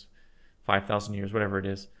years, 5,000 years, whatever it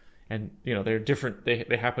is. And they're different.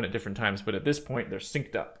 They happen at different times, but at this point they're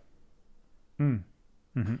synced up.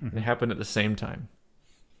 They happen at the same time,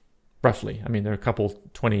 roughly. I mean, they're a couple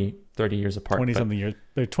 20, 30 years apart. 20 something years.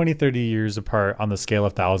 They're 20, 30 years apart on the scale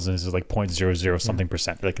of thousands. Is like 0.00 something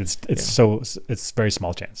percent. Like it's very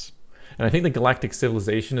small chance. And I think the galactic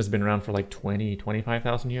civilization has been around for like 20,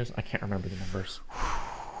 25,000 years. I can't remember the numbers.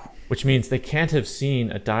 Which means they can't have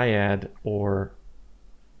seen a dyad or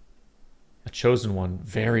a chosen one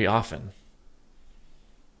very often.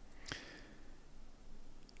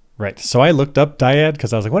 Right. So I looked up dyad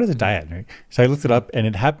because I was like, what is a dyad? Right? So I looked it up, and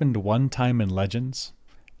it happened one time in Legends,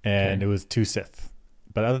 and it was 2 Sith.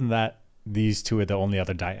 But other than that, these two are the only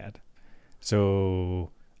other dyad.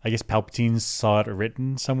 So I guess Palpatine saw it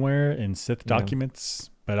written somewhere in Sith documents,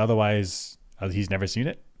 but otherwise he's never seen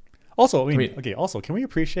it. Also, can we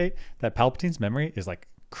appreciate that Palpatine's memory is like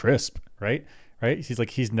crisp, right? Right? He's like,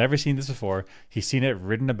 he's never seen this before. He's seen it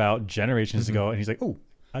written about generations ago, and he's like, oh,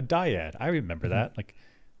 a dyad. I remember that. Like,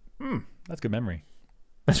 that's good memory.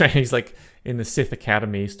 That's right. He's like in the Sith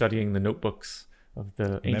Academy studying the notebooks of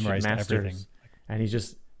the ancient masters. Everything. And he's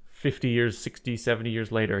just 50 years, 60, 70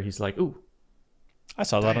 years later, he's like, ooh, I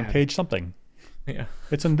saw that on page something. Yeah.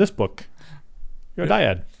 It's in this book. You're a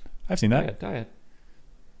dyad. I've seen that. Dyad.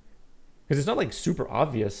 Because it's not like super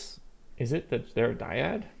obvious, is it, that they're a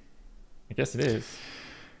dyad? I guess it is.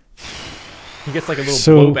 He gets like a little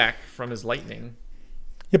blowback from his lightning.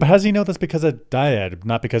 Yeah, but how does he know that's because of dyad,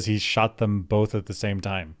 not because he shot them both at the same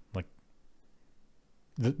time? Like,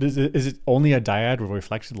 is it only a dyad with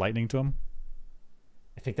reflected lightning to him?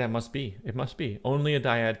 I think that must be. It must be. Only a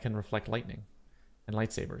dyad can reflect lightning. And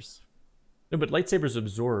lightsabers. No, but lightsabers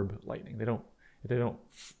absorb lightning. They don't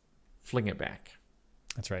fling it back.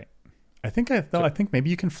 That's right. I think maybe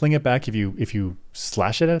you can fling it back if you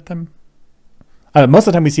slash it at them. Most of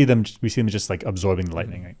the time we see them just like absorbing the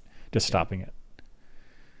lightning, right? Just stopping it.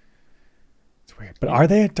 It's weird. But are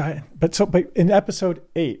they a dyad? But in episode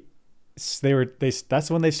 8,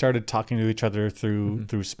 that's when they started talking to each other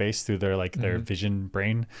through space, through their vision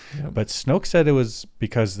brain. Yep. But Snoke said it was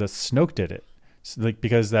because the Snoke did it. So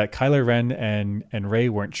because that Kylo Ren and Rey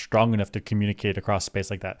weren't strong enough to communicate across space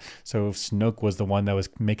like that. So Snoke was the one that was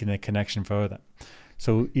making the connection for them.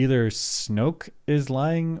 So either Snoke is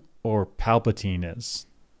lying or Palpatine is.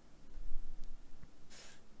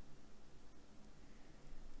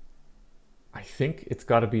 I think it's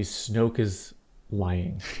got to be Snoke is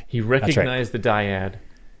lying. He recognized the dyad,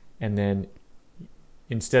 and then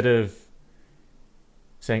instead of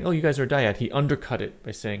saying, "Oh, you guys are a dyad," he undercut it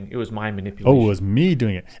by saying, "It was my manipulation." Oh, it was me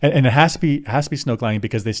doing it, and it has to be Snoke lying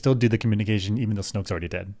because they still do the communication even though Snoke's already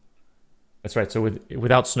dead. That's right. So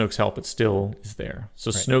without Snoke's help, it still is there.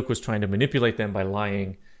 So right. Snoke was trying to manipulate them by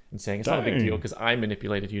lying and saying, "It's not a big deal because I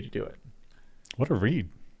manipulated you to do it." What a read!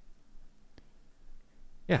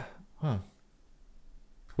 Yeah. Huh.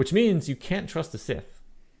 Which means you can't trust the Sith.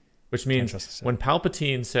 Which means when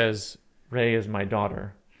Palpatine says, "Rey is my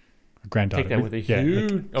daughter," granddaughter. Take that with a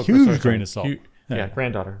huge grain of salt.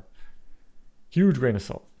 Granddaughter. Huge grain of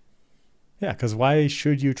salt. Yeah, because why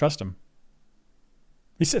should you trust him?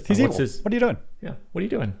 He's evil. What are you doing? Yeah, what are you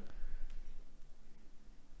doing?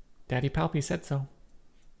 Daddy Palpy said so.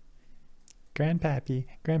 Grandpappy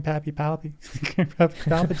Palpy. Grandpappy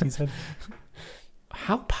Palpatine said.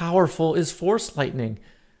 How powerful is Force lightning?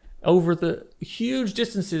 Over the huge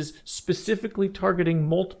distances, specifically targeting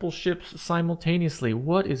multiple ships simultaneously.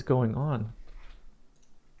 What is going on?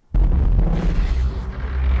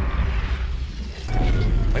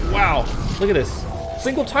 Like, wow, look at this.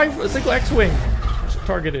 Single X-Wing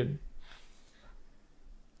targeted.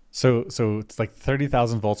 So it's like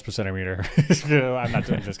 30,000 volts per centimeter. I'm not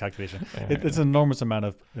doing this calculation. It's an enormous amount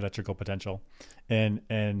of electrical potential,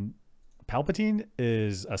 and Palpatine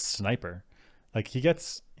is a sniper. Like he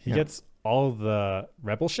gets all the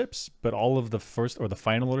rebel ships, but all of the first or the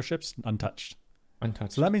final order ships untouched.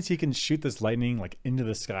 So that means he can shoot this lightning like into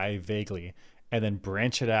the sky vaguely, and then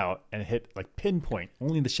branch it out and hit like pinpoint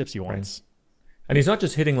only the ships he wants. Right. And he's not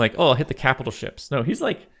just hitting like, oh, I'll hit the capital ships. No, he's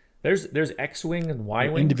like, there's X-wing and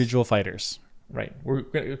Y-wing. Individual fighters. Right. We're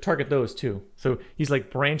going to target those too. So he's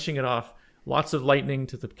like branching it off. Lots of lightning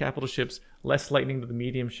to the capital ships, less lightning to the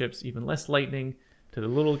medium ships, even less lightning to the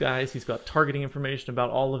little guys. He's got targeting information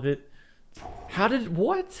about all of it.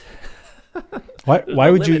 What?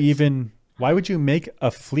 Why would you even... Why would you make a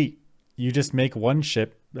fleet? You just make one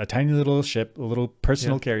ship, a tiny little ship, a little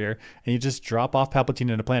personal carrier, and you just drop off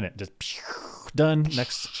Palpatine on a planet. Just done.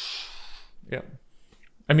 Next. Yeah.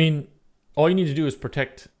 I mean, all you need to do is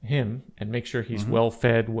protect him and make sure he's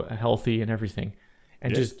well-fed, healthy, and everything.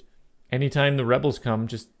 And just anytime the rebels come,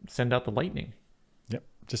 just send out the lightning. Yep.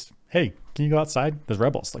 Just, hey, can you go outside? There's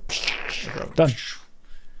rebels. Like, done.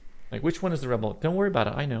 Like, which one is the rebel? Don't worry about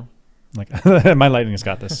it. I know. Like, my lightning's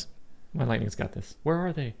got this. My lightning's got this. Where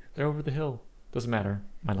are they? They're over the hill. Doesn't matter.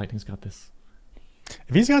 My lightning's got this.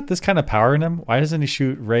 If he's got this kind of power in him, why doesn't he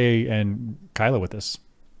shoot Rey and Kylo with this?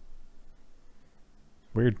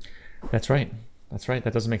 Weird. That's right. That's right.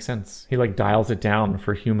 That doesn't make sense. He like dials it down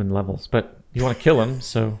for human levels, but you want to kill him,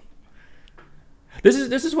 so this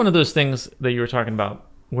is one of those things that you were talking about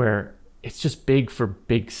where it's just big for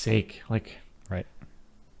big's sake. Like, right.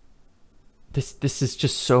 This is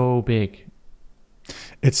just so big.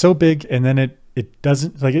 It's so big, and then it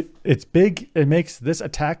doesn't like it's big. It makes this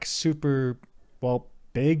attack super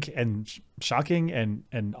big and shocking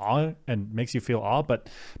and awe, and makes you feel awe. But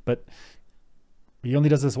he only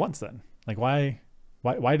does this once. Then like why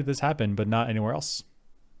did this happen but not anywhere else?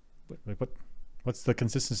 Like what's the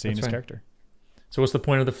consistency in his character? So what's the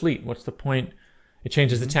point of the fleet? What's the point? It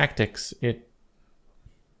changes the tactics. It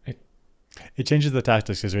changes the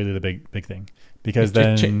tactics is really the big thing, because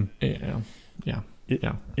then it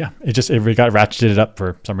got ratcheted up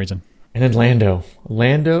for some reason. And then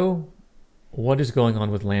Lando, what is going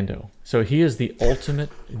on with Lando? So he is the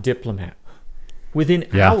ultimate diplomat. Within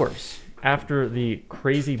hours after the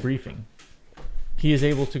crazy briefing, he is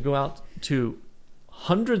able to go out to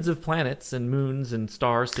hundreds of planets and moons and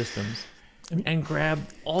star systems and grab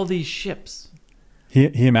all these ships.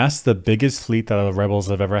 He amassed the biggest fleet that the rebels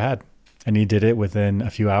have ever had, and he did it within a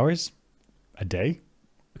few hours, a day.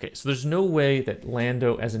 Okay, so there's no way that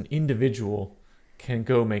Lando as an individual can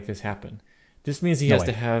go make this happen. This means he has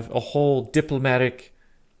to have a whole diplomatic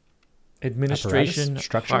administration,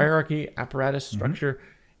 hierarchy, apparatus, structure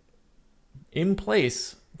in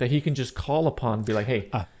place that he can just call upon and be like, hey,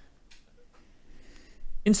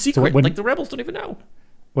 in secret, like the rebels don't even know.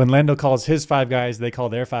 When Lando calls his 5 guys, they call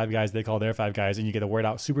their 5 guys, they call their 5 guys, and you get the word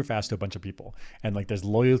out super fast to a bunch of people. And like there's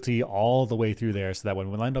loyalty all the way through there, so that when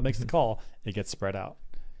Lando makes the call, it gets spread out.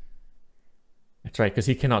 That's right, because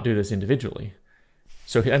he cannot do this individually.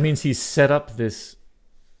 So that means he's set up this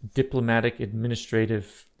diplomatic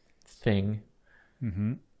administrative thing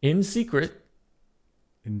in secret.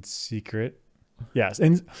 In secret. Yes.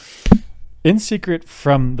 In secret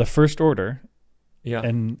from the First Order. Yeah.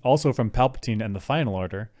 And also from Palpatine and the Final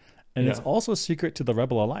Order. And it's also secret to the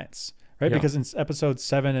Rebel Alliance. Right? Yeah. Because in episode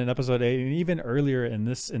 7 and episode 8, and even earlier in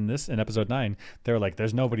episode 9, they were like,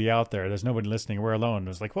 there's nobody out there. There's nobody listening. We're alone. It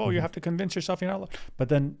was like, well, you have to convince yourself you're not alone. But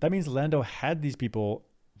then that means Lando had these people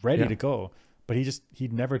ready to go. But he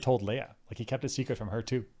never told Leia. Like he kept it secret from her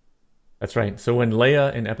too. That's right. So when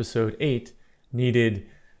Leia in episode 8 needed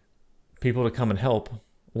people to come and help,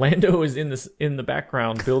 Lando is in the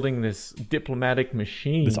background building this diplomatic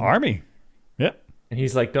machine. This army. Yeah. And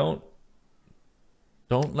he's like, Don't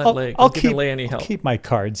let Leia. Give Leia any help. I'll keep my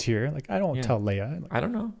cards here. Like I don't tell Leia. I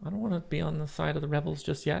don't know. I don't want to be on the side of the rebels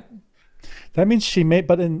just yet. That means she made.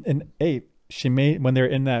 But in 8, she made when they're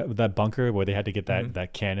in that bunker where they had to get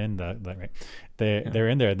that cannon. They're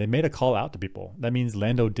in there. They made a call out to people. That means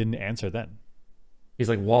Lando didn't answer then. He's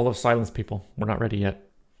like, wall of silence, people. We're not ready yet.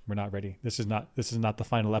 We're not ready. This is not the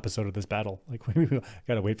final episode of this battle. Like we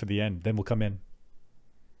gotta wait for the end. Then we'll come in.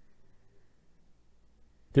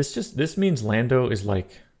 This means Lando is like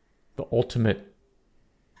the ultimate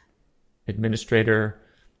administrator,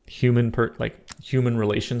 human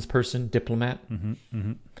relations person, diplomat.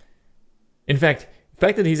 In fact, the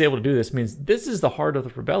fact that he's able to do this means this is the heart of the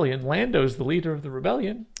rebellion. Lando's the leader of the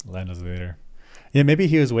rebellion. Lando's the leader. Yeah, maybe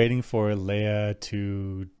he was waiting for Leia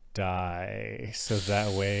to die so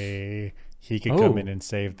that way he could come in and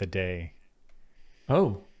save the day.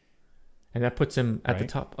 Oh, And that puts him at the Right.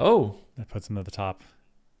 top. Oh, That puts him at the top,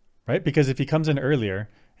 right? Because if he comes in earlier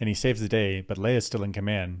and he saves the day, but Leia's still in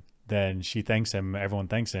command, then she thanks him. Everyone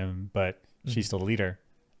thanks him, but she's still the leader,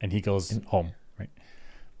 and he goes home, right?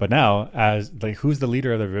 But now, as like, who's the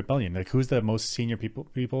leader of the rebellion? Like, who's the most senior people?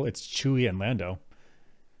 It's Chewie and Lando.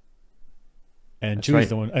 And That's Chewie's right.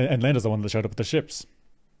 the one, and Lando's the one that showed up with the ships.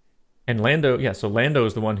 and Lando, yeah, so Lando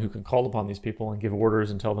is the one who can call upon these people and give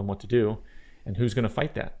orders and tell them what to do. And who's going to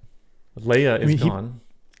fight that? Leia is gone.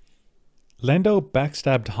 Lando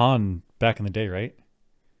backstabbed Han back in the day, right?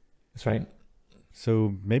 That's right.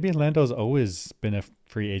 So maybe Lando's always been a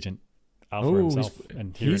free agent out for himself,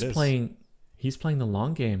 and here it is. He's playing the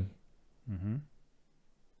long game. Mm-hmm.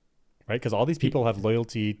 Right, because all these people have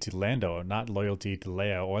loyalty to Lando, not loyalty to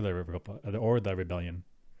Leia or the rebellion.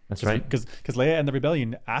 That's right. Because Leia and the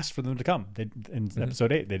rebellion asked for them to come. In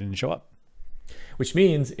episode 8, they didn't show up. Which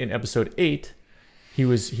means in episode 8,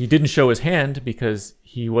 he didn't show his hand because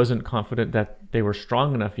he wasn't confident that they were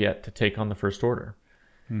strong enough yet to take on the First Order.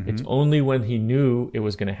 Mm-hmm. It's only when he knew it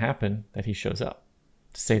was going to happen that he shows up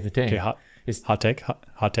to save the day. Okay,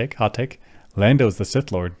 hot take. Lando's the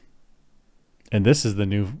Sith Lord, and this is the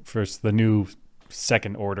new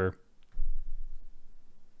Second Order.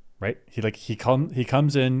 Right? He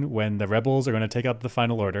comes in when the rebels are going to take out the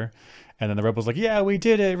Final Order, and then the rebels like, yeah, we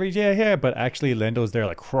did it, yeah. But actually, Lando's there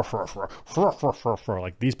like,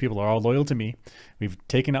 like, these people are all loyal to me. We've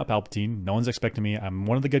taken out Palpatine. No one's expecting me. I'm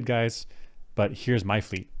one of the good guys, but here's my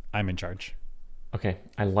fleet. I'm in charge. Okay,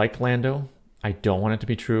 I like Lando. I don't want it to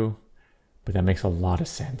be true, but that makes a lot of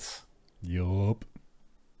sense. Yup.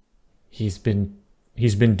 He's been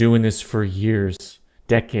doing this for years,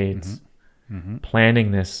 decades,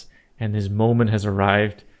 planning this, and his moment has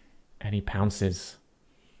arrived, and he pounces.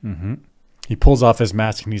 Mm-hmm. He pulls off his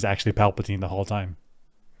mask, and he's actually Palpatine the whole time.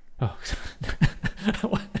 Oh,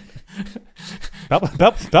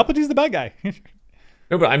 Palpatine's the bad guy.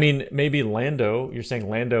 No, but I mean, maybe Lando. You're saying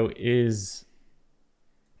Lando is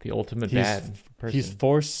the ultimate bad person.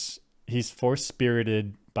 He's force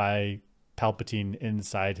spirited by Palpatine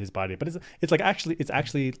inside his body, but it's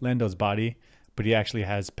actually Lando's body, but he actually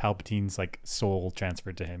has Palpatine's like soul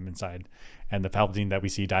transferred to him inside, and the Palpatine that we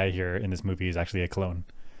see die here in this movie is actually a clone.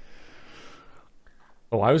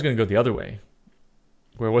 Oh, I was going to go the other way,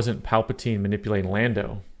 where it wasn't Palpatine manipulating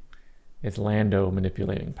Lando, it's Lando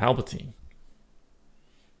manipulating Palpatine.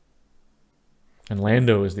 And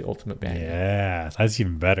Lando is the ultimate bad guy. Yeah, that's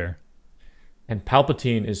even better. And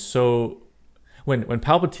Palpatine is so... When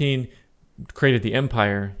Palpatine created the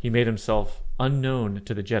Empire, he made himself unknown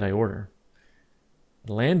to the Jedi Order.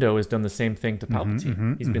 Lando has done the same thing to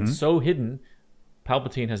Palpatine. He's been so hidden,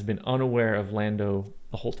 Palpatine has been unaware of Lando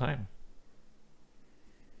the whole time.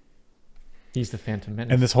 He's the Phantom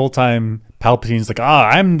Menace. And this whole time, Palpatine's like,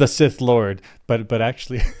 I'm the Sith Lord. But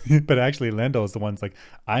actually, Lando is the one's like,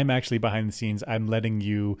 I'm actually behind the scenes. I'm letting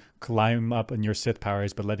you climb up in your Sith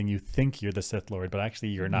powers, but letting you think you're the Sith Lord. But actually,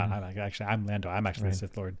 you're not. I'm Lando. I'm actually the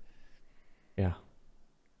Sith Lord. Yeah.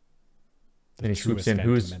 Then he swoops in.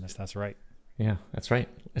 Who's Menace? That's right. Yeah, that's right.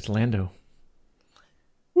 It's Lando.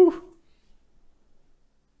 Woo.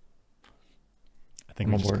 I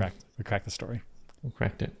think we cracked the story. We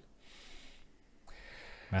cracked it.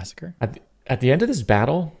 Massacre. At the end of this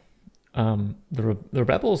battle, the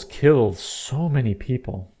rebels kill so many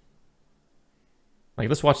people. Like,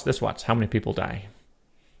 let's watch how many people die.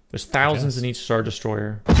 There's thousands in each Star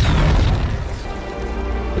Destroyer. Look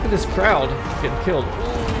at this crowd getting killed.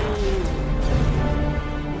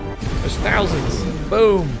 There's thousands.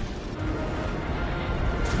 Boom.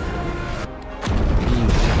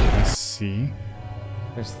 Let's see.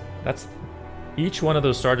 That's each one of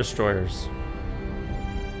those Star Destroyers.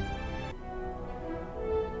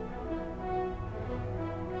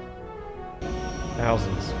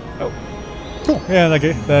 Thousands. Oh. Cool. Yeah,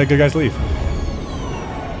 the good guys leave.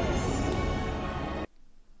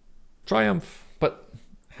 Triumph. But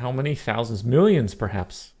how many thousands, millions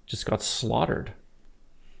perhaps, just got slaughtered?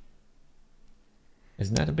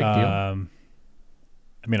 Isn't that a big deal? I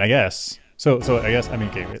mean, I guess. So I guess, I mean,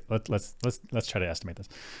 okay, let's try to estimate this.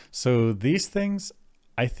 So these things,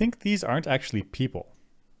 I think these aren't actually people.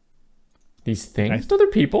 These things? No, they're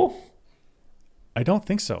people. I don't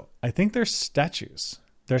think so. I think they're statues.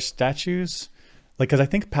 They're statues, like, because I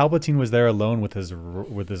think Palpatine was there alone with his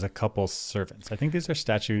a couple servants. I think these are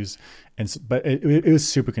statues, but it was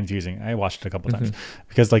super confusing. I watched it a couple times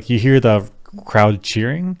because, like, you hear the crowd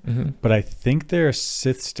cheering, but I think they're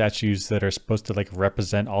Sith statues that are supposed to, like,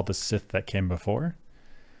 represent all the Sith that came before.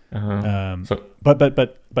 But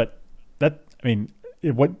that, I mean,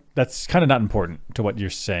 that's kind of not important to what you're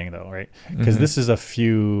saying, though, right? Because this is a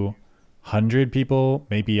few 100 people,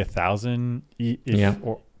 maybe 1,000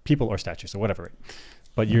 or people or statues or whatever. Right?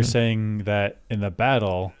 But you're saying that in the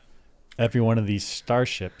battle, every one of these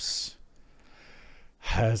starships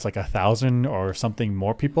has like 1,000 or something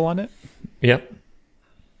more people on it? Yep.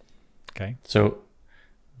 Okay. So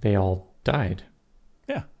they all died.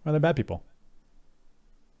 Yeah. Well, they're bad people.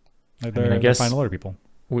 Like I guess they're final order people.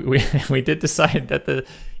 We did decide that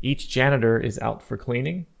each janitor is out for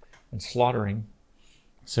cleaning and slaughtering.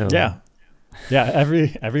 So yeah.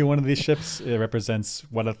 Every one of these ships, it represents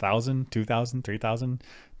 1,000, 2,000, 3,000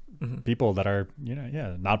 people that are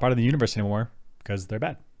not part of the universe anymore because they're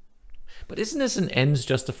bad. But isn't this an ends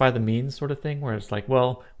justify the means sort of thing, where it's like,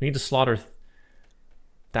 well, we need to slaughter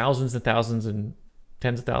thousands and thousands and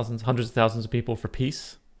tens of thousands, hundreds of thousands of people for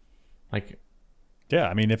peace? Like, yeah,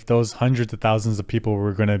 I mean, if those hundreds of thousands of people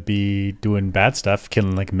were going to be doing bad stuff,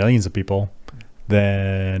 killing like millions of people,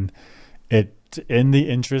 then it's in the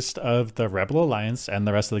interest of the Rebel Alliance and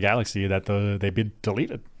the rest of the galaxy that they be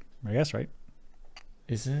deleted, I guess, right?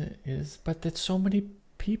 But that's so many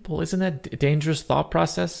people. Isn't that a dangerous thought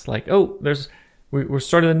process? Like, oh, we're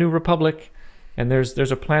starting a new republic, and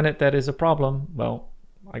there's a planet that is a problem. Well,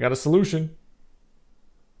 I got a solution.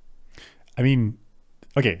 I mean,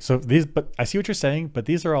 okay, so but I see what you're saying, but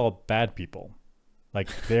these are all bad people. Like,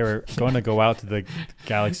 they're going to go out to the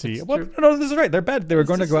galaxy. Well, no, this is right. They're bad. They were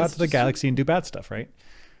going to go out to the galaxy and do bad stuff, right?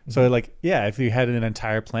 So, like, yeah, if you had an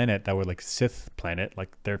entire planet that were like Sith planet,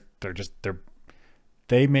 like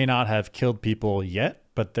they may not have killed people yet,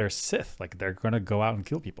 but they're Sith. Like, they're going to go out and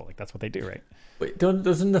kill people. Like, that's what they do, right? Wait,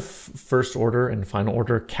 doesn't the First Order and Final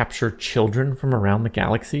Order capture children from around the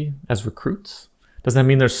galaxy as recruits? Doesn't that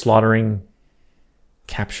mean they're slaughtering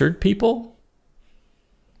captured people?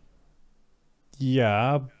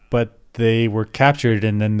 Yeah, but they were captured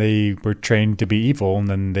and then they were trained to be evil, and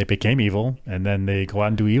then they became evil, and then they go out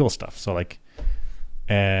and do evil stuff. So, like,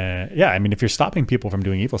 yeah, I mean, if you're stopping people from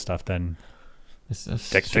doing evil stuff, then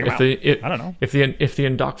take them out. I don't know. If the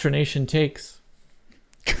indoctrination takes,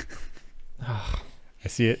 I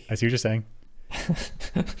see it. I see what you're saying.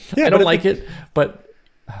 Yeah, I don't like it, but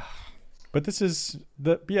this is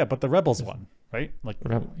but the rebels won, right? Like,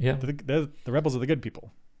 the rebels are the good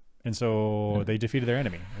people, and so they defeated their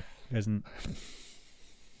enemy. It isn't.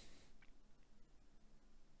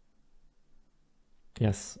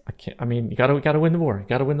 Yes, I can't. I mean, you gotta win the war. You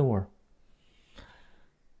gotta win the war.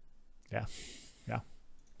 Yeah.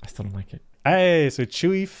 I still don't like it. Hey, so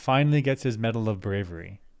Chewie finally gets his Medal of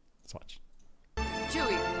Bravery. Let's watch.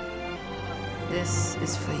 Chewie, this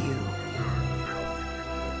is for you.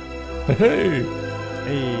 Hey.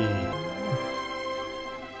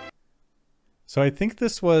 So I think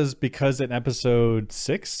this was because in episode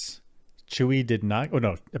 6, Chewie did not. Oh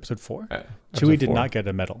no, episode 4. Chewie did not get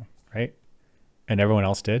a medal, right? And everyone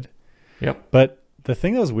else did. Yep. But the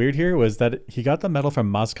thing that was weird here was that he got the medal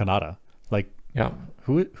from Maz Kanata. Like, yeah,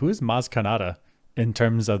 who is Maz Kanata in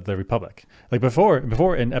terms of the Republic? Like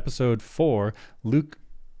before in episode 4, Luke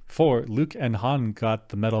and Han got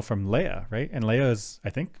the medal from Leia, right? And Leia is, I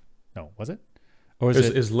think, no, was it? Or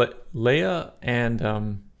is Leia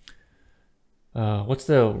and what's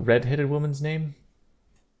the red-headed woman's name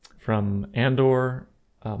from Andor?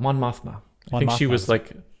 Mon Mothma. I think she was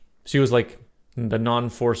like the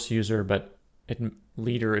non-Force user, but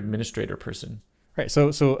leader, administrator person. Right. So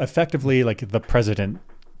effectively, like the president,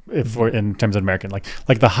 in terms of American, like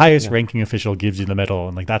the highest ranking official gives you the medal,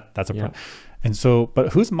 and like that's a and so,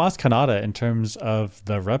 but who's Maz Kanata in terms of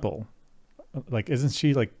the rebel? Like, isn't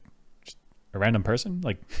she like a random person?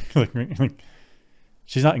 Like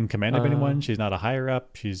she's not in command of anyone. She's not a higher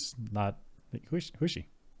up. She's not. Like, who is she?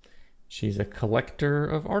 She's a collector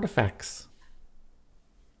of artifacts.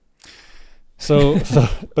 So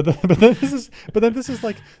but then this is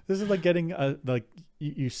like getting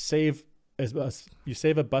you save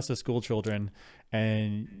a bus of school children,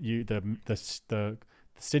 and the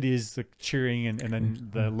city is like cheering, and then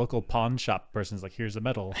the local pawn shop person's like, here's a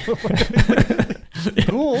medal.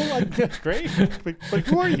 Cool, like, great. But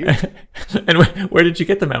who are you? And where did you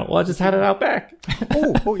get the medal? Well, I just had it out back.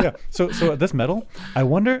 oh yeah. So this medal, I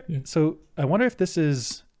wonder if this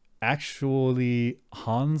is actually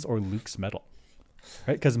Han's or Luke's medal.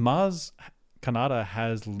 Right, because Maz Kanata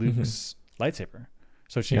has Luke's lightsaber,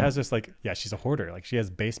 so she has this she's a hoarder. Like, she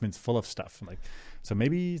has basements full of stuff. Like, so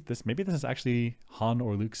maybe this is actually Han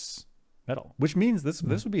or Luke's medal, which means this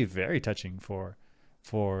would be very touching for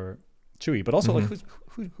Chewie. But also, like,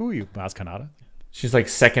 who are you, Maz Kanata? She's like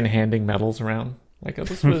second-handing medals around. Like, oh,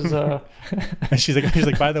 this was. And she's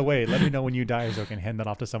like, by the way, let me know when you die so I can hand that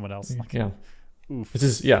off to someone else. Like, yeah. Oof. This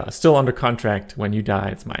is still under contract. When you die,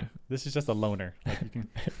 it's mine. This is just a loaner. Like you can...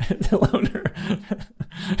 The loaner.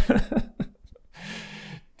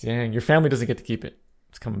 Dang, your family doesn't get to keep it.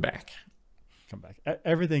 It's coming back. Come back.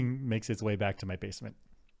 Everything makes its way back to my basement.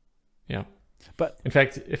 Yeah. But in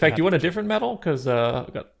fact, you want a different medal? Because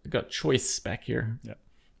got choice back here. Yeah.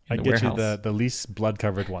 I get you the least blood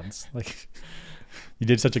covered ones. Like you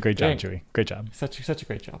did such a great job, Chewie. Great job. Such a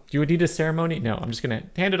great job. Do you need a ceremony? No, I'm just gonna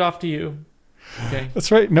hand it off to you. Okay.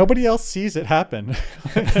 That's right. Nobody else sees it happen.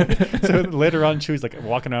 So later on, Chewie's like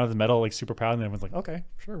walking around with the medal, like super proud, and everyone's like, "Okay,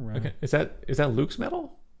 sure." Okay. Is that Luke's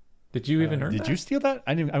medal? Did you even earn that? Did you steal that?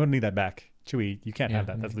 I would need that back. Chewie, you can't have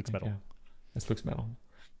that. That's Luke's medal. Yeah. That's Luke's medal.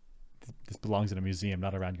 This belongs in a museum,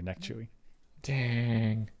 not around your neck, Chewie.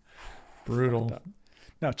 Dang. Brutal.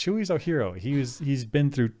 Now, Chewie's our hero. He's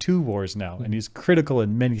been through 2 wars now, and he's critical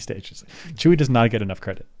in many stages. Chewie does not get enough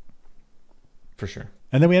credit. For sure.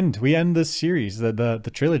 And then we end this series,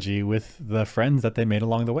 the trilogy, with the friends that they made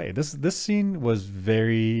along the way. This scene was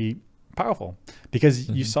very powerful because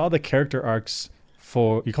you saw the character arcs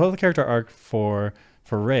for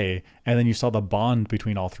Rey, and then you saw the bond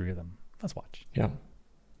between all 3 of them. Let's watch. Yeah.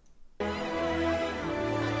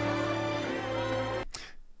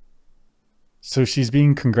 So she's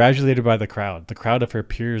being congratulated by the crowd of her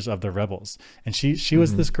peers of the rebels. And she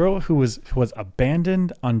was this girl who was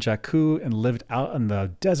abandoned on Jakku and lived out in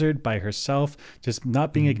the desert by herself, just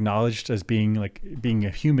not being acknowledged as being a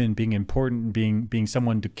human, being important, being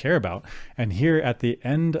someone to care about. And here at the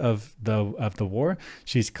end of the war,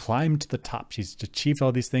 she's climbed to the top. She's achieved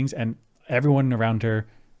all these things, and everyone around her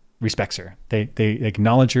respects her. They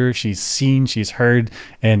acknowledge her. She's seen, she's heard,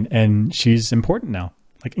 and she's important now.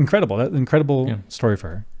 Like incredible story for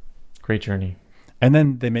her. Great journey. And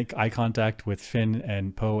then they make eye contact with Finn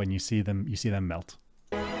and Poe, and you see them melt.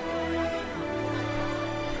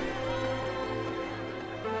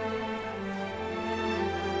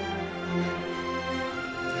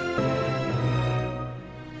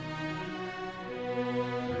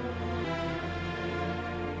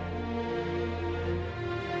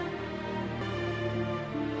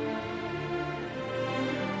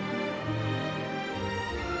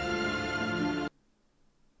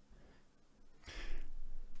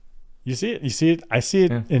 You see it. I see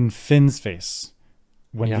it in Finn's face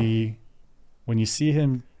when you see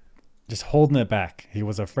him just holding it back. He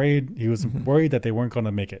was afraid. He was worried that they weren't going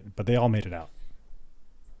to make it, but they all made it out.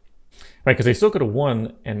 Right, because they still could have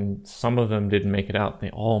won, and some of them didn't make it out. They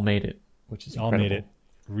all made it, which is incredible. All made it,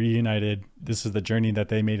 reunited. This is the journey that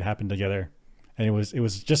they made happen together, and it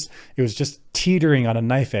was just teetering on a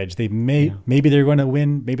knife edge. Maybe they're going to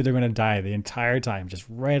win, maybe they're going to die the entire time, just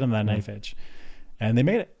right on that knife edge, and they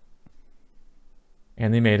made it.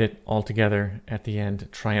 And they made it all together at the end,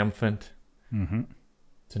 triumphant,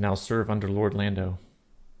 to now serve under Lord Lando.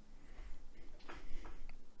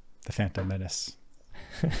 The Phantom Menace.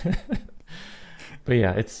 But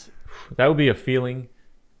yeah, that would be a feeling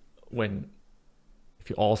if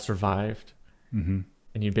you all survived and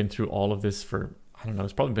you've been through all of this for, I don't know,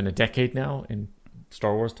 it's probably been a decade now in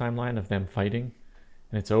Star Wars timeline of them fighting,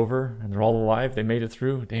 and it's over and they're all alive. They made it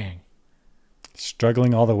through. Dang.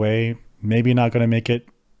 Struggling all the way. Maybe not going to make it,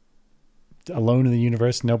 alone in the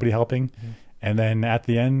universe, nobody helping. And then at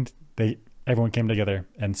the end, everyone came together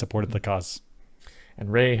and supported the cause.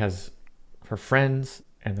 And Rey has her friends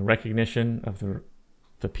and the recognition of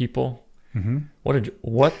the people.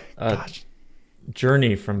 What a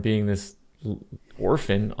journey from being this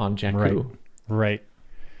orphan on Jakku. Right.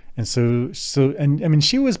 And so and I mean,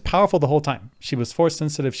 she was powerful the whole time. She was force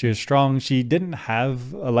sensitive. She was strong. She didn't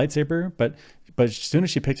have a lightsaber, but as soon as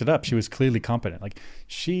she picked it up, she was clearly competent. Like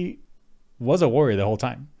she was a warrior the whole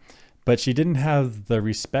time, but she didn't have the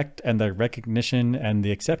respect and the recognition and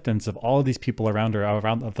the acceptance of all of these people around her,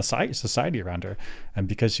 of the society around her. And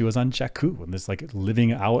because she was on Jakku and this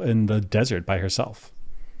living out in the desert by herself.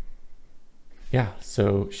 Yeah.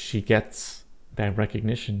 So she gets that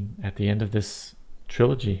recognition at the end of this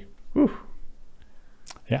trilogy. Whew.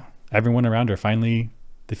 Yeah. Everyone around her finally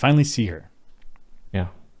see her. Yeah.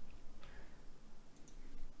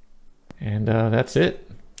 And that's it.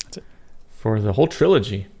 That's it for the whole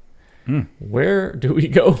trilogy. Where do we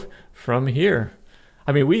go from here?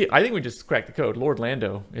 I mean, I think we just cracked the code. Lord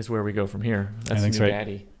Lando is where we go from here. That's the new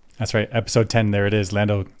daddy. That's right. Episode 10. There it is.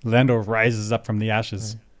 Lando rises up from the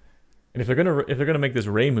ashes. Right. And if they're gonna make this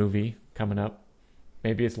Rey movie coming up,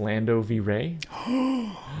 maybe it's Lando v Rey.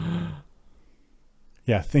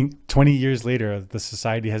 Yeah, think 20 years later, the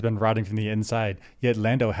society has been rotting from the inside, yet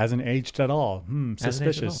Lando hasn't aged at all.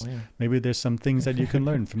 Suspicious. Maybe there's some things that you can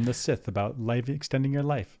learn from the Sith about life, extending your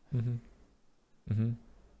life.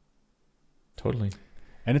 Totally.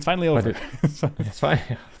 And it's finally over. It's fine. It's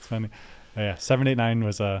funny. Yeah, 7, 8, 9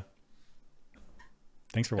 was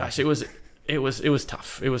thanks for watching. Gosh, it was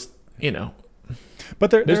tough. It was, you know.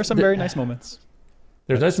 But there are some very nice moments.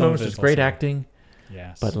 There's nice moments. There's great acting.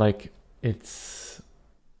 Yes. But like it's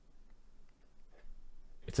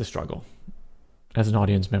a struggle as an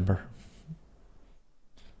audience member.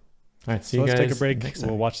 All right, see you guys. Let's take a break. Next time.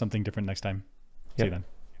 We'll watch something different next time. See you then.